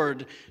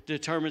Lord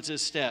determines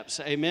his steps.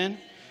 Amen?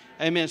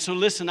 Amen. So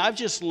listen, I've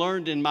just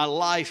learned in my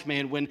life,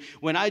 man,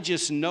 when I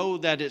just know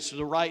that it's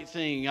the right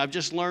thing. I've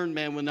just learned,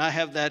 man, when I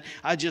have that,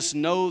 I just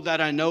know that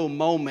I know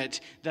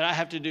moment that I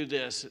have to do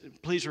this.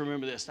 Please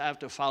remember this. I have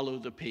to follow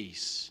the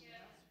peace.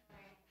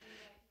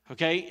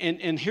 Okay?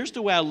 And here's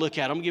the way I look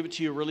at it. I'm going to give it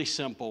to you really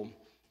simple.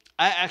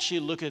 I actually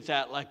look at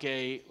that like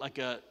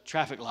a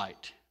traffic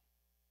light,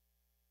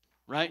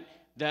 right?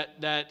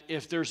 That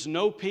if there's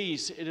no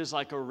peace, it is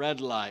like a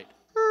red light.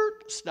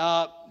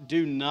 Stop,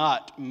 do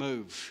not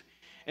move.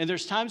 And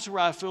there's times where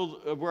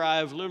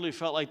I've literally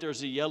felt like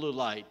there's a yellow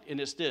light,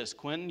 and it's this: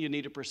 Quentin, you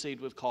need to proceed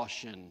with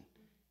caution.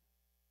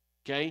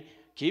 Okay?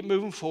 Keep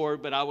moving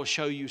forward, but I will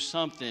show you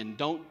something.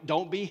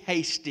 Don't be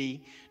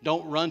hasty.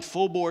 Don't run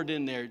full board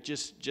in there.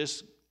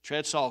 Just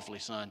tread softly,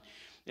 son.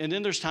 And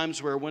then there's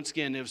times where, once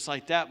again, it's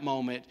like that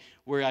moment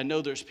where I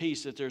know there's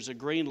peace, that there's a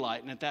green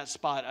light. And at that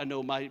spot, I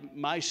know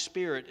my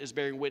spirit is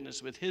bearing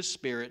witness with his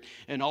spirit,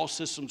 and all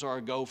systems are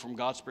a go from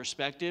God's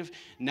perspective.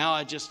 Now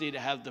I just need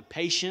to have the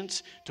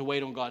patience to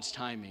wait on God's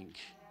timing.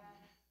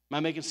 Am I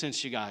making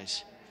sense, you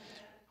guys?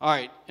 All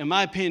right. In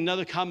my opinion,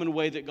 another common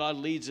way that God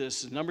leads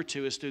us, number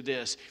 2,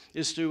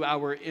 is through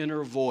our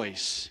inner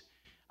voice.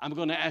 I'm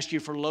going to ask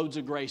you for loads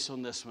of grace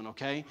on this one,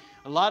 okay?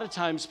 A lot of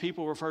times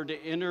people refer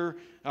to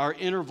our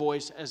inner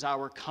voice as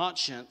our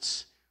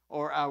conscience,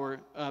 or our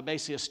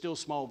basically a still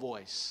small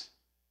voice.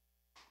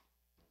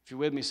 If you're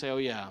with me, say, oh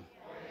yeah.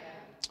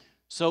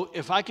 So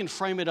if I can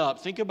frame it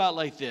up, think about it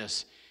like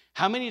this.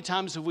 How many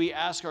times have we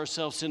asked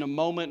ourselves in a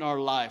moment in our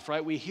life,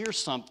 right? We hear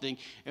something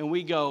and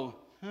we go,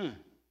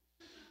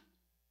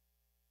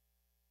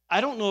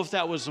 I don't know if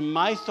that was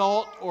my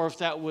thought or if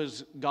that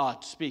was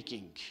God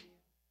speaking.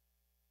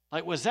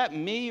 Like, was that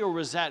me or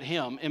was that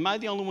him? Am I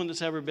the only one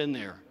that's ever been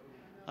there?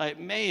 Like,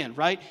 man,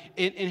 right?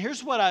 And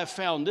here's what I've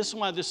found. This is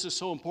why this is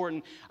so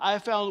important. I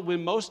found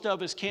when most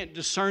of us can't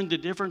discern the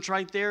difference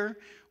right there,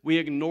 we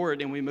ignore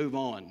it and we move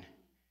on.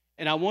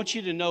 And I want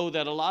you to know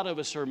that a lot of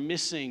us are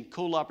missing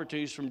cool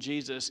opportunities from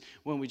Jesus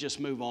when we just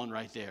move on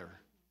right there.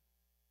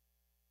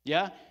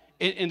 Yeah?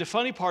 And the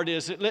funny part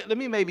is, let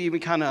me maybe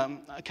even kind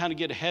of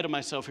get ahead of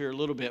myself here a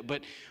little bit.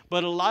 But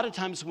a lot of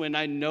times when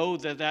I know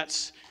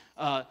that's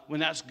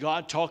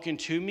God talking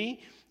to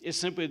me, it's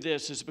simply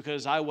this: it's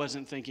because I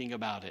wasn't thinking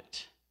about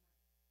it.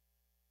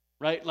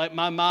 Right? Like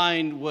my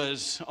mind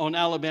was on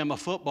Alabama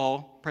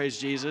football, praise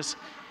Jesus.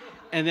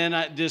 And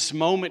then this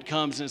moment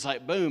comes and it's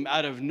like, boom,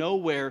 out of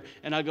nowhere.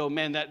 And I go,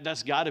 man,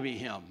 that's got to be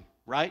him,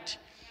 right?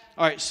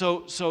 All right,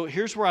 so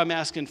here's where I'm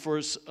asking for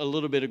a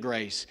little bit of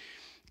grace.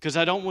 Because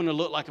I don't want to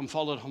look like I'm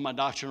falling on my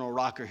doctrinal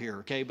rocker here,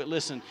 okay? But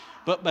listen,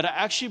 but I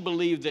actually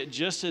believe that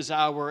just as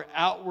our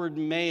outward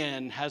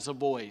man has a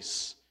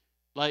voice,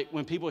 like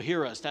when people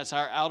hear us, that's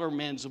our outer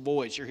man's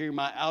voice. You're hearing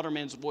my outer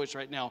man's voice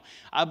right now.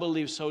 I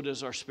believe so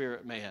does our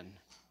spirit man.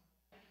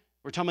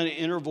 We're talking about an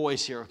inner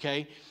voice here,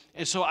 okay?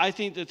 And so I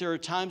think that there are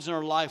times in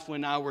our life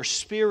when our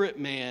spirit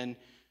man,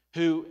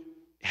 who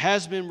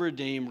has been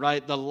redeemed,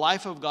 right, the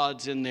life of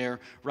God's in there,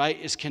 right,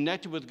 is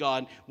connected with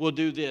God, will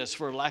do this,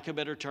 for lack of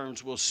better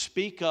terms, will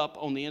speak up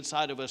on the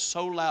inside of us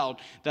so loud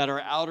that our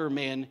outer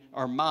man,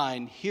 our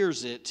mind,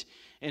 hears it,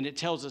 and it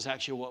tells us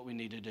actually what we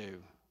need to do.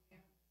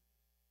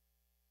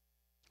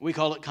 We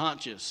call it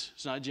conscious.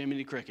 It's not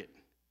Jiminy Cricket.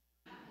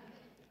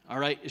 All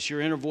right? It's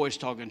your inner voice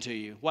talking to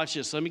you. Watch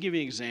this. Let me give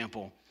you an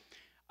example.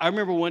 I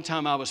remember one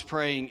time I was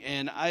praying,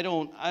 and I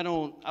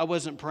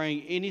wasn't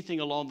praying anything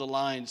along the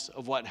lines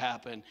of what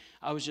happened.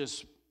 I was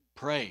just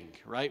praying,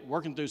 right?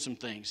 Working through some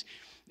things.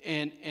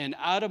 And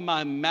out of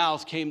my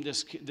mouth came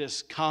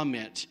this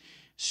comment,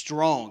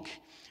 strong.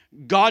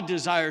 God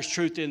desires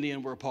truth in the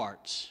inward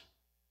parts.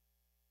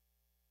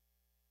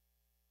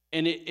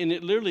 And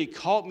it literally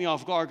caught me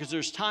off guard, because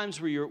there's times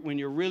where when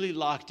you're really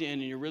locked in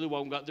and you're really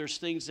walking God, there's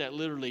things that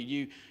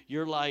literally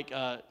you're like,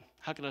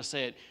 how can I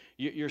say it?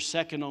 You're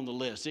second on the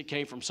list. It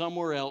came from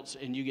somewhere else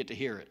and you get to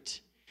hear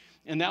it.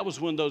 And that was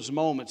one of those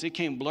moments. It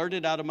came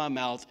blurted out of my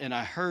mouth and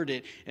I heard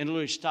it and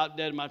literally stopped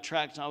dead in my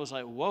tracks. And I was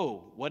like,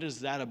 whoa, what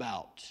is that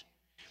about?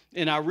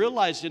 And I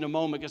realized in a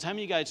moment, because how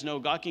many of you guys know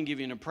God can give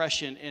you an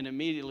impression and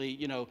immediately,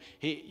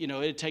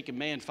 it'd take a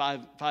man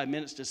five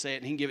minutes to say it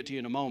and he can give it to you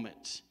in a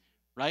moment,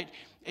 right?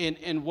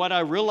 And what I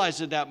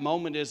realized at that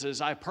moment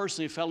is I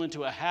personally fell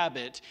into a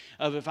habit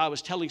of, if I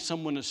was telling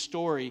someone a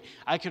story,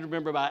 I could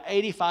remember about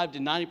 85 to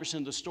 90%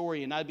 of the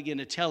story and I'd begin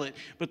to tell it.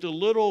 But the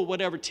little,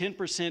 10%,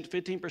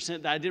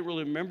 15% that I didn't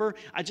really remember,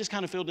 I just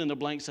kind of filled in the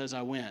blanks as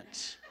I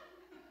went.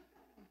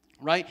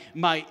 Right?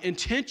 My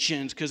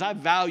intentions, because I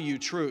value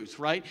truth,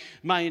 right?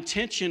 My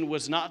intention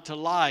was not to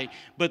lie.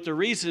 But the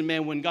reason,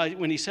 man,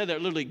 when he said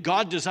that, literally,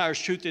 God desires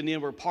truth in the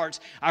inward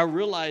parts, I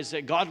realized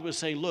that God was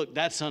saying, look,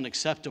 that's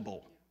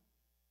unacceptable.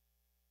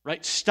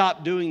 Right?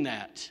 Stop doing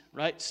that.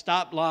 Right?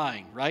 Stop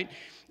lying. Right?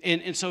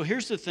 And so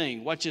here's the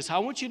thing. Watch this. I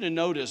want you to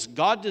notice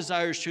God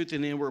desires truth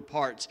in the inward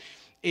parts.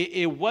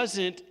 It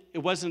wasn't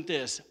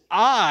this.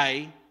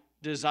 I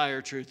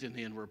desire truth in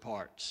the inward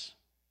parts.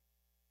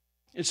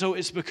 And so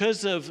it's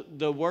because of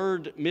the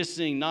word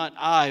missing, not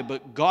I,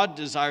 but God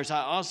desires.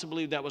 I also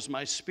believe that was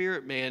my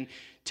spirit man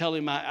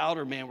telling my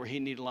outer man where he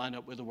needed to line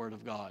up with the word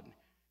of God.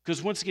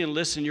 Because once again,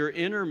 listen, your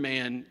inner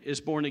man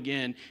is born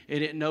again,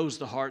 and it knows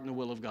the heart and the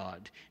will of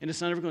God. And it's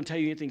not ever going to tell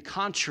you anything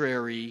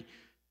contrary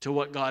to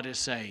what God is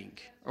saying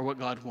or what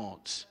God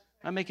wants.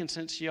 Am I making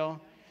sense to y'all?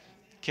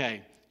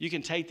 Okay, you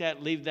can take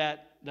that, leave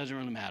that, doesn't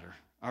really matter,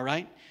 all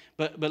right?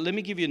 But let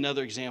me give you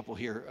another example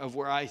here of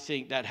where I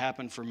think that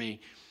happened for me.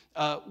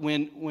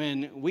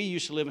 When we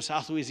used to live in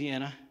South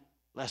Louisiana,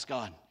 bless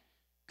God,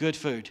 good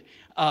food.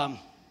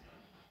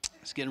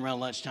 It's getting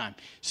around lunchtime.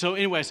 So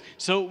anyways,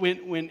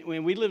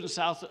 when we lived in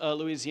South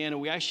Louisiana,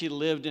 we actually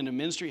lived in a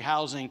ministry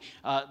housing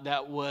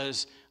that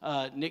was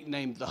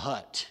nicknamed The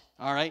Hut.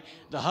 All right?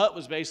 The Hut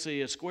was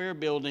basically a square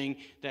building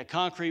that had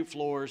concrete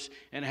floors,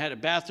 and it had a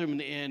bathroom in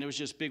the end. It was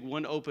just big,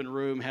 one open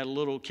room, had a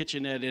little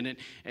kitchenette in it,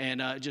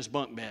 and just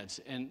bunk beds,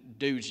 and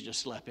dudes just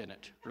slept in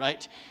it,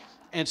 right?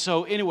 And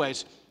so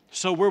anyways,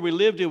 so where we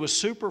lived, it was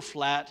super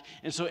flat,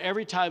 and so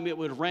every time it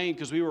would rain,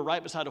 because we were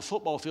right beside a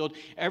football field,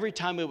 every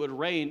time it would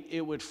rain,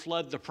 it would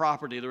flood the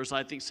property. There was,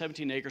 I think,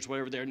 17 acres,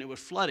 whatever there, and it would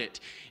flood it.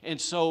 And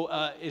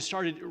so it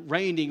started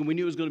raining, and we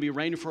knew it was going to be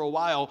raining for a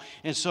while,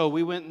 and so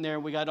we went in there,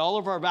 and we got all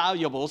of our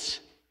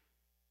valuables,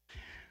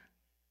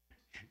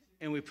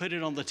 and we put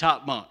it on the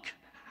top bunk.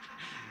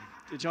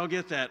 Did y'all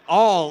get that?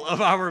 All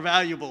of our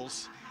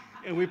valuables.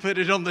 And we put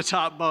it on the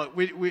top bunk.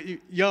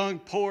 We young,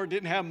 poor,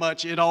 didn't have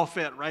much. It all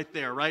fit right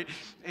there, right?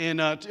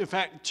 And in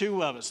fact,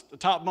 two of us, the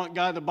top bunk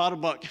guy, the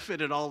bottom bunk, fit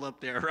it all up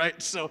there,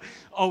 right? So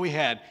all we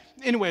had.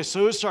 Anyway,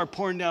 so it started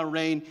pouring down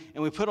rain,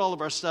 and we put all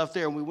of our stuff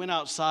there, and we went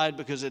outside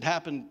because it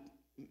happened,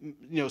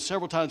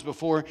 several times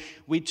before.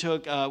 We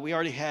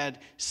already had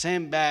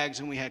sandbags,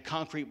 and we had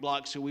concrete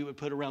blocks that we would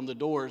put around the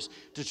doors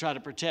to try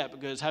to protect,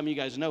 because how many of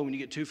you guys know when you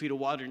get 2 feet of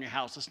water in your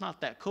house, it's not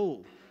that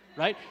cool,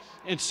 right?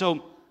 And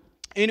so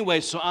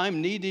anyway, so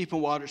I'm knee-deep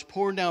in water. It's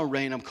pouring down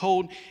rain. I'm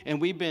cold, and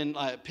we've been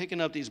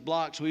picking up these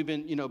blocks. We've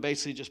been,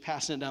 basically just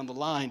passing it down the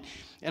line.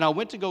 And I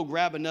went to go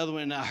grab another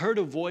one, and I heard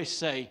a voice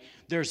say,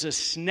 "There's a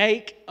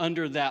snake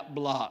under that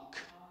block."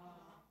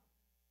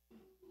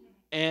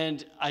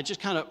 And I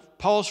just kind of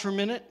paused for a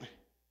minute,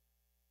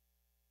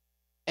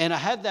 and I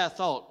had that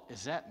thought,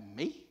 is that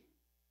me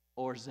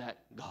or is that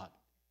God?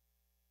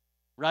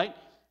 Right?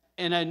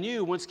 And I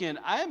knew, once again,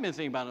 I haven't been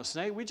thinking about no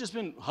snake. We've just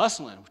been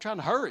hustling. We're trying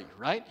to hurry,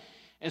 right?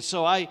 And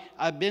so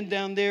I've been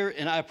down there,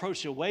 and I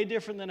approached it way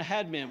different than I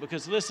had been.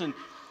 Because, listen,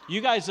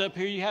 you guys up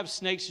here, you have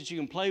snakes that you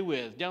can play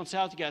with. Down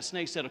south, you got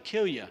snakes that'll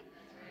kill you,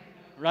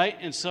 right?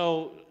 And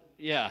so,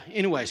 yeah,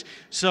 anyways.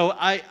 So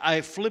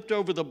I flipped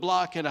over the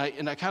block, and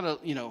I kind of,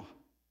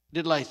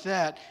 did like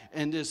that,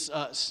 and this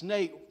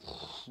snake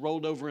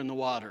rolled over in the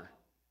water.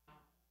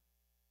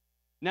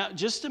 Now,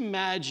 just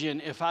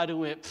imagine if I'd have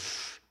went,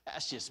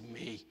 that's just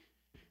me.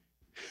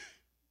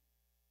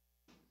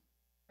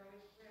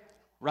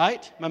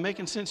 Right? Am I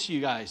making sense to you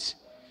guys?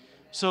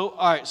 So,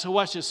 all right, so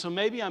watch this. So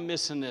maybe I'm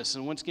missing this,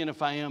 and once again,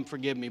 if I am,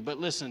 forgive me. But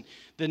listen,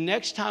 the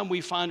next time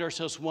we find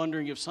ourselves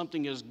wondering if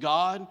something is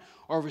God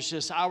or if it's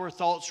just our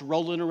thoughts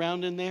rolling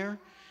around in there,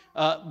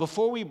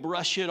 before we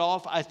brush it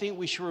off, I think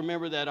we should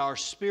remember that our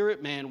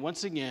spirit man,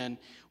 once again,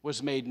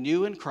 was made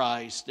new in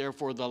Christ.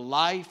 Therefore, the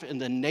life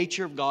and the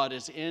nature of God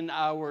is in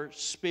our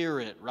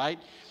spirit, right?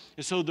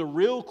 And so the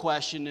real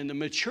question and the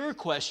mature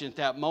question at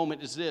that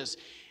moment is this,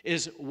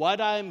 is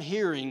what I'm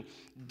hearing,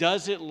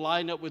 does it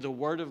line up with the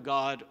Word of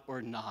God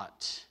or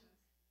not?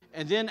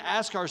 And then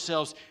ask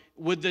ourselves,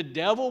 would the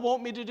devil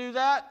want me to do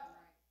that?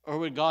 Or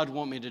would God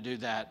want me to do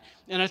that?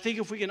 And I think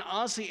if we can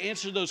honestly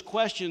answer those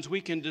questions, we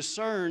can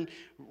discern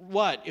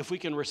what? If we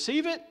can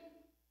receive it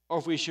or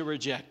if we should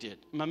reject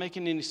it. Am I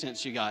making any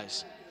sense, you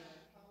guys?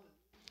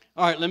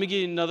 All right, let me give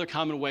you another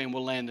common way and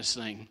we'll land this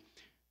thing.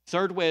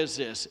 Third way is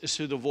this, is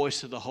through the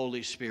voice of the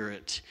Holy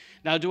Spirit.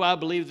 Now, do I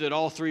believe that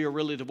all three are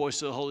really the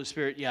voice of the Holy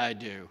Spirit? Yeah, I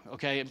do,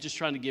 okay? I'm just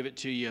trying to give it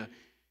to you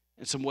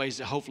in some ways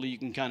that hopefully you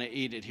can kind of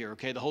eat it here,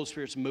 okay? The Holy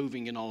Spirit's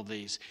moving in all of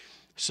these.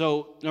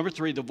 So, number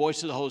 3, the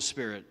voice of the Holy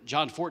Spirit.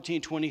 John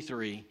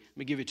 14:23. Let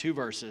me give you 2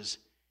 verses.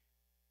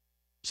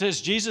 It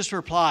says, Jesus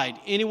replied,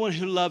 anyone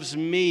who loves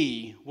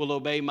me will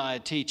obey my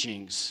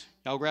teachings.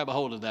 Y'all grab a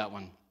hold of that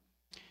one.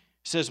 It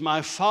says,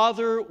 my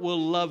Father will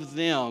love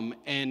them,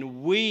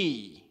 and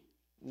we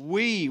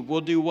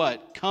will do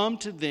what? Come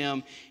to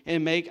them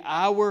and make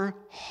our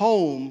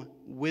home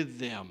with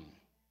them.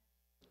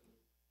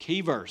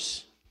 Key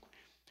verse.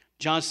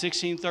 John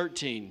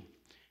 16:13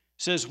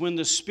 says, when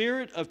the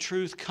Spirit of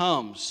truth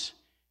comes,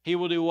 he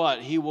will do what?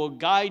 He will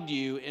guide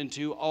you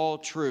into all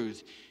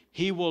truth.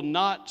 He will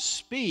not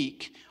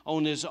speak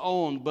on his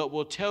own, but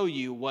will tell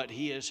you what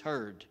he has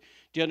heard.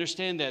 Do you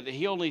understand that? That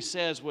he only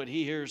says what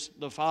he hears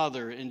the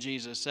Father and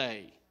Jesus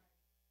say.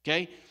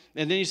 Okay?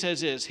 And then he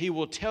says this, he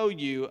will tell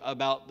you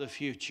about the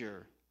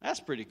future. That's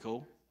pretty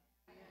cool.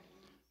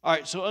 All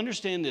right, so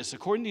understand this.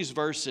 According to these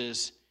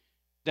verses,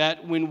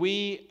 that when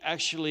we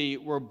actually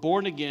were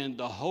born again,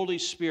 the Holy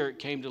Spirit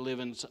came to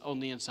live on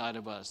the inside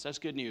of us. That's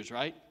good news,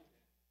 right?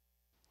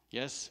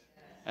 Yes?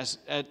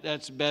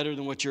 That's better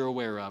than what you're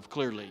aware of,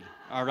 clearly.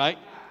 All right?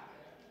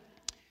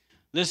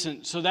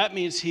 Listen, so that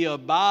means he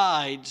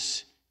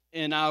abides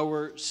in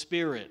our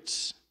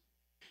spirits.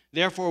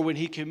 Therefore, when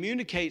he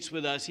communicates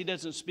with us, he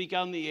doesn't speak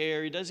out in the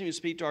air. He doesn't even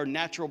speak to our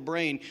natural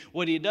brain.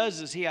 What he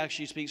does is he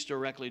actually speaks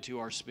directly to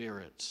our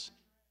spirits.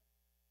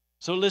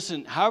 So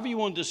listen, however you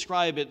want to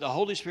describe it, the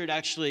Holy Spirit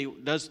actually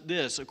does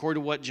this,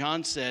 according to what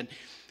John said,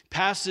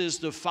 passes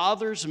the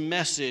Father's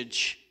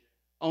message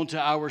onto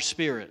our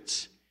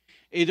spirits,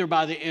 either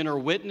by the inner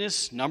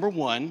witness, number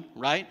one,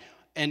 right?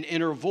 An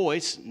inner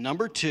voice,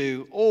 number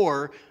two,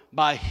 or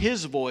by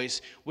his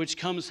voice, which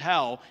comes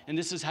how, and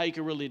this is how you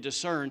can really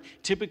discern,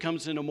 typically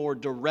comes in a more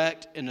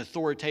direct and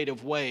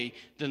authoritative way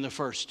than the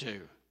first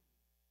two.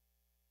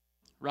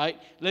 Right?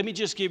 Let me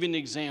just give you an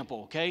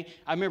example, okay?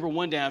 I remember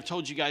one day, I've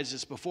told you guys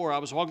this before, I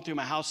was walking through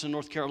my house in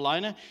North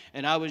Carolina,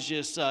 and I was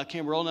just,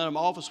 came rolling out of my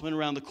office, went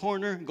around the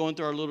corner, going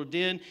through our little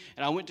den,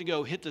 and I went to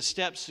go hit the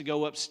steps to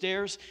go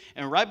upstairs,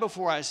 and right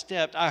before I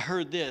stepped, I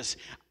heard this.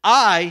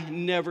 I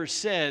never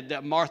said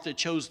that Martha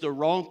chose the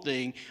wrong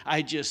thing.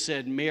 I just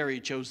said Mary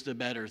chose the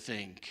better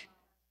thing.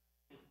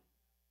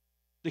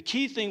 The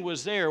key thing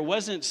was there. It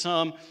wasn't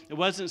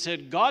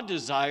said God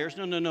desires.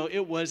 No.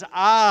 It was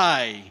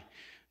I.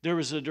 There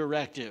was a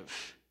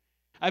directive.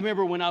 I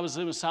remember when I was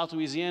living in South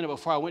Louisiana,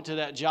 before I went to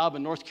that job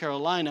in North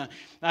Carolina,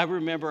 I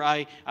remember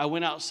I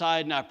went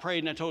outside and I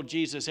prayed and I told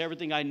Jesus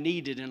everything I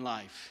needed in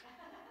life.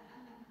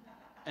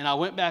 And I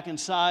went back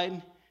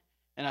inside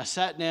and I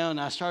sat down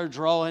and I started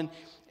drawing.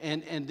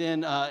 And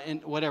then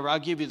whatever, I'll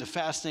give you the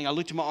fast thing. I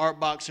looked at my art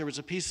box. There was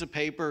a piece of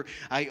paper.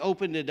 I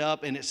opened it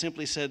up, and it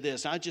simply said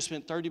this. I just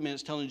spent 30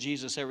 minutes telling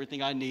Jesus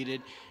everything I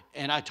needed,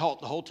 and I taught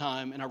the whole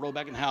time, and I rolled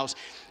back in the house.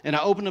 And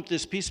I opened up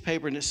this piece of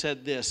paper, and it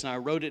said this, and I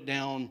wrote it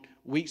down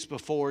weeks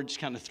before, just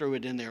kind of threw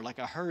it in there. Like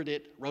I heard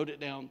it, wrote it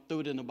down,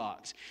 threw it in the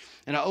box.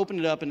 And I opened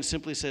it up, and it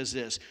simply says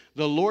this.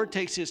 The Lord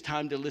takes his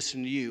time to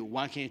listen to you.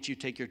 Why can't you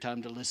take your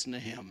time to listen to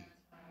him?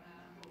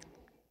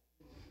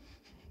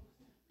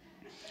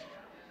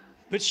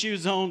 Put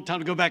shoes on, time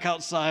to go back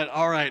outside.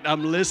 All right,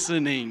 I'm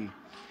listening,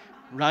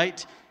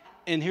 right?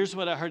 And here's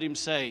what I heard him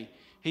say.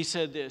 He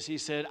said this. He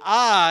said,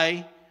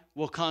 I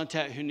will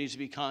contact who needs to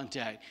be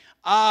contacted.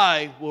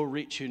 I will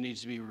reach who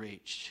needs to be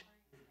reached.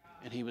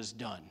 And he was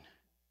done.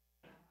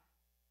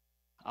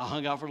 I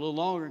hung out for a little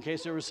longer in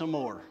case there was some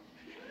more.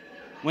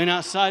 Went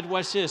outside,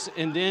 watch this.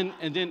 And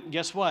then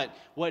guess what?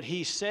 What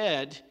he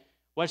said,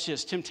 watch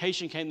this.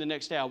 Temptation came the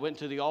next day. I went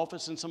to the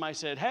office and somebody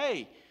said,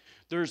 hey,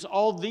 there's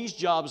all these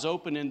jobs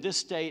open in this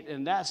state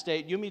and that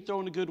state. You want me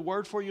throwing a good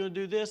word for you and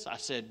do this? I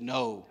said,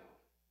 no.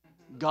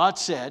 God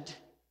said,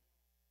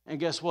 and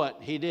guess what?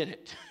 He did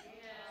it.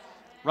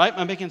 Right? Am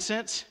I making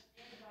sense?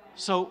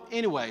 So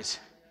anyways,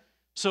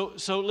 so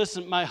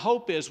listen, my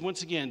hope is,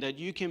 once again, that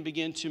you can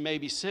begin to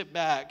maybe sit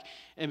back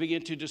and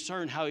begin to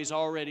discern how he's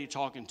already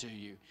talking to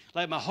you.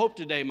 Like my hope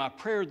today, my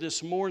prayer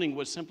this morning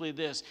was simply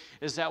this,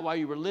 is that while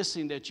you were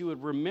listening, that you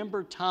would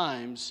remember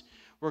times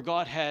where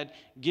God had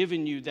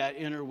given you that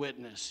inner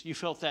witness. You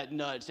felt that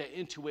nudge, that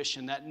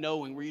intuition, that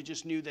knowing where you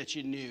just knew that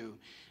you knew.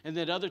 And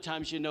then other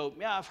times you know,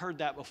 yeah, I've heard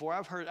that before.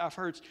 I've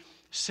heard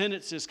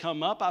sentences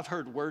come up. I've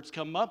heard words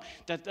come up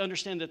that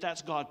understand that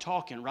that's God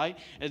talking, right?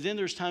 And then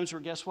there's times where,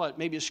 guess what?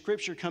 Maybe a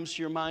scripture comes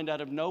to your mind out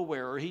of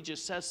nowhere, or he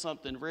just says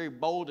something very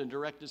bold and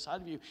direct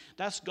inside of you.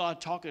 That's God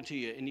talking to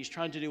you. And he's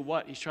trying to do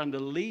what? He's trying to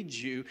lead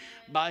you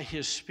by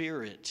his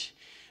Spirit.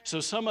 So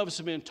some of us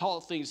have been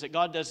taught things that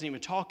God doesn't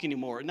even talk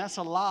anymore, and that's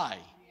a lie.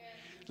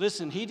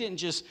 Listen, he didn't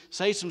just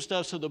say some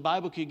stuff so the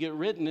Bible could get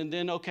written and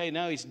then, okay,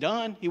 now he's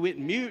done. He went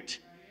mute.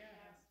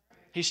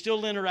 He's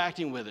still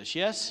interacting with us,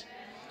 yes?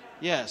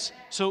 Yes.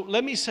 So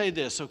let me say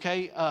this,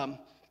 okay?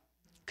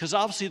 Because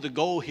obviously the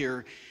goal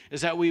here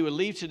is that we would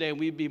leave today and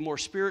we'd be more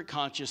spirit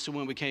conscious than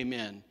when we came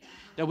in.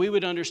 that we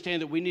would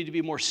understand that we need to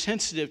be more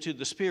sensitive to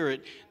the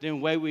Spirit than the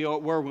way we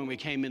were when we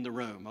came in the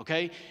room,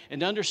 okay?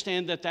 And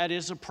understand that that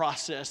is a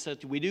process,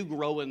 that we do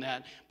grow in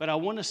that. But I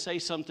want to say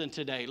something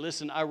today.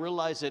 Listen, I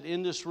realize that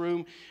in this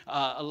room,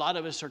 a lot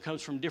of us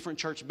comes from different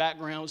church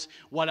backgrounds.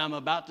 What I'm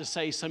about to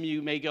say, some of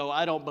you may go,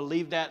 I don't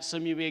believe that.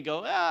 Some of you may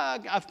go,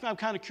 I'm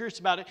kind of curious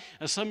about it.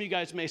 And some of you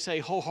guys may say,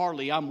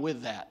 wholeheartedly, I'm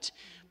with that.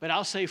 But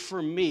I'll say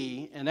for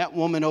me and that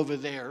woman over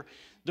there,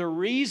 the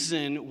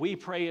reason we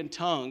pray in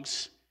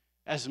tongues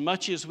as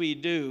much as we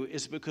do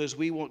is because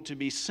we want to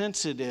be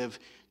sensitive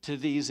to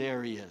these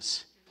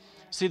areas.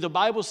 See, the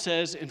Bible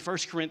says in 1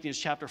 Corinthians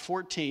chapter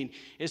 14,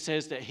 it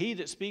says that he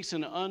that speaks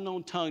in an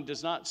unknown tongue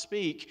does not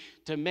speak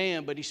to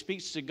man, but he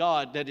speaks to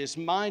God, that his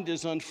mind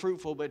is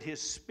unfruitful, but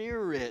his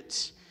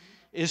spirit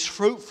is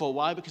fruitful.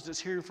 Why? Because it's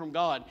hearing from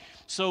God.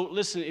 So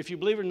listen, if you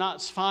believe it or not,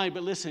 it's fine,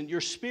 but listen,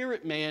 your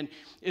spirit, man,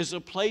 is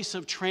a place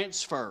of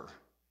transfer.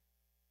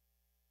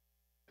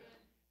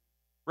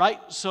 Right?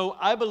 So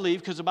I believe,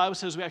 because the Bible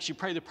says we actually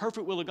pray the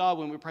perfect will of God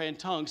when we pray in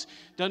tongues,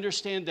 to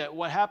understand that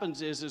what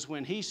happens is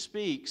when he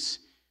speaks,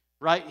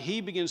 right,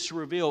 he begins to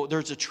reveal,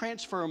 there's a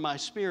transfer of my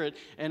spirit,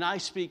 and I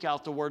speak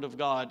out the word of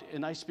God,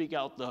 and I speak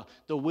out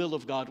the will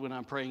of God when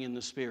I'm praying in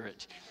the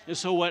Spirit. And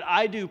so what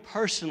I do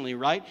personally,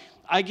 right,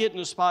 I get in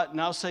a spot, and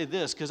I'll say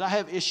this, because I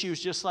have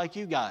issues just like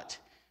you got.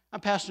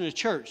 I'm pastoring a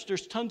church.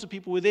 There's tons of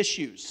people with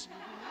issues.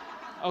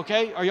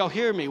 Okay? Are y'all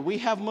hearing me? We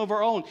have them of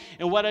our own.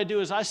 And what I do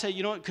is I say,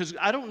 you know what, because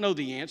I don't know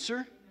the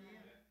answer.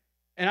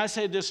 And I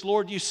say this,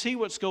 Lord, you see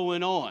what's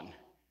going on.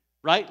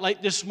 Right?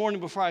 Like this morning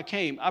before I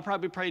came, I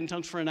probably prayed in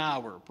tongues for an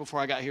hour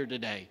before I got here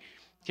today.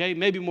 Okay?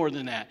 Maybe more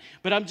than that.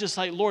 But I'm just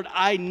like, Lord,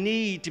 I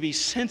need to be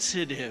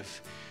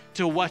sensitive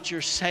to what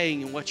you're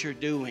saying and what you're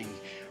doing.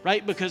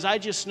 Right? Because I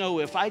just know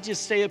if I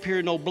just stay up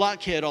here no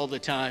blockhead all the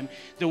time,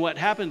 then what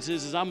happens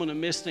is I'm going to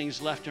miss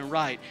things left and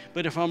right.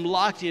 But if I'm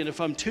locked in, if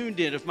I'm tuned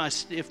in,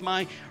 if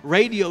my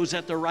radio's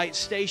at the right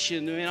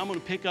station, then I'm going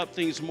to pick up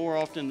things more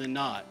often than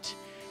not.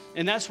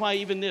 And that's why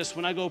even this,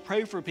 when I go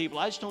pray for people,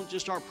 I just don't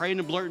just start praying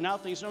and blurting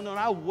out things. No,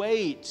 I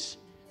wait.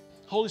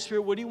 Holy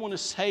Spirit, what do you want to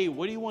say?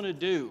 What do you want to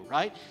do,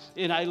 right?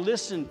 And I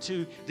listen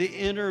to the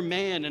inner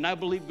man, and I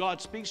believe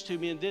God speaks to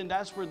me, and then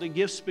that's where the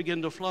gifts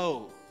begin to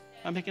flow.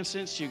 I'm making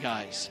sense to you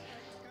guys.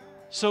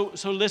 So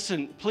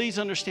listen, please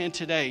understand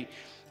today,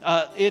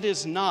 it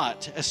is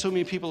not, as so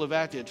many people have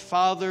acted,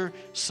 Father,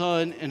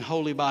 Son, and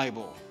Holy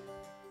Bible.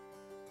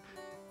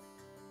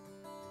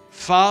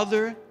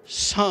 Father,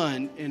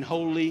 Son, and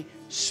Holy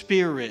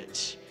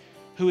Spirit,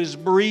 who is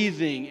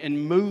breathing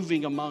and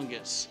moving among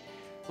us.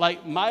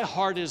 Like my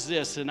heart is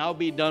this, and I'll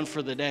be done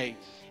for the day.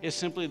 It's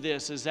simply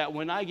this, is that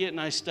when I get and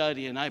I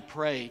study and I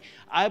pray,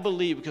 I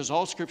believe, because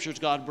all Scripture is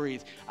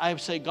God-breathed, I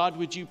say, God,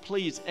 would you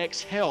please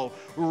exhale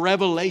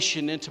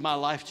revelation into my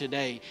life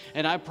today?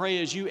 And I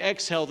pray as you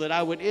exhale that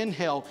I would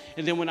inhale,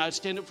 and then when I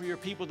stand up for your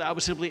people, that I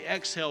would simply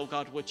exhale,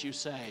 God, what you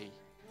say.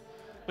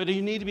 But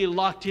you need to be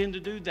locked in to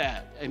do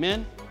that.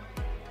 Amen?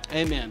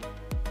 Amen.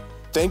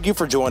 Thank you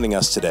for joining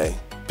us today.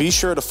 Be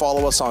sure to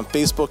follow us on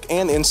Facebook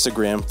and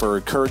Instagram for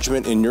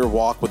encouragement in your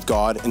walk with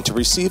God and to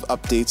receive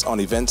updates on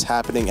events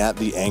happening at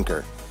The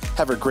Anchor.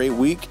 Have a great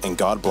week and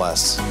God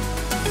bless.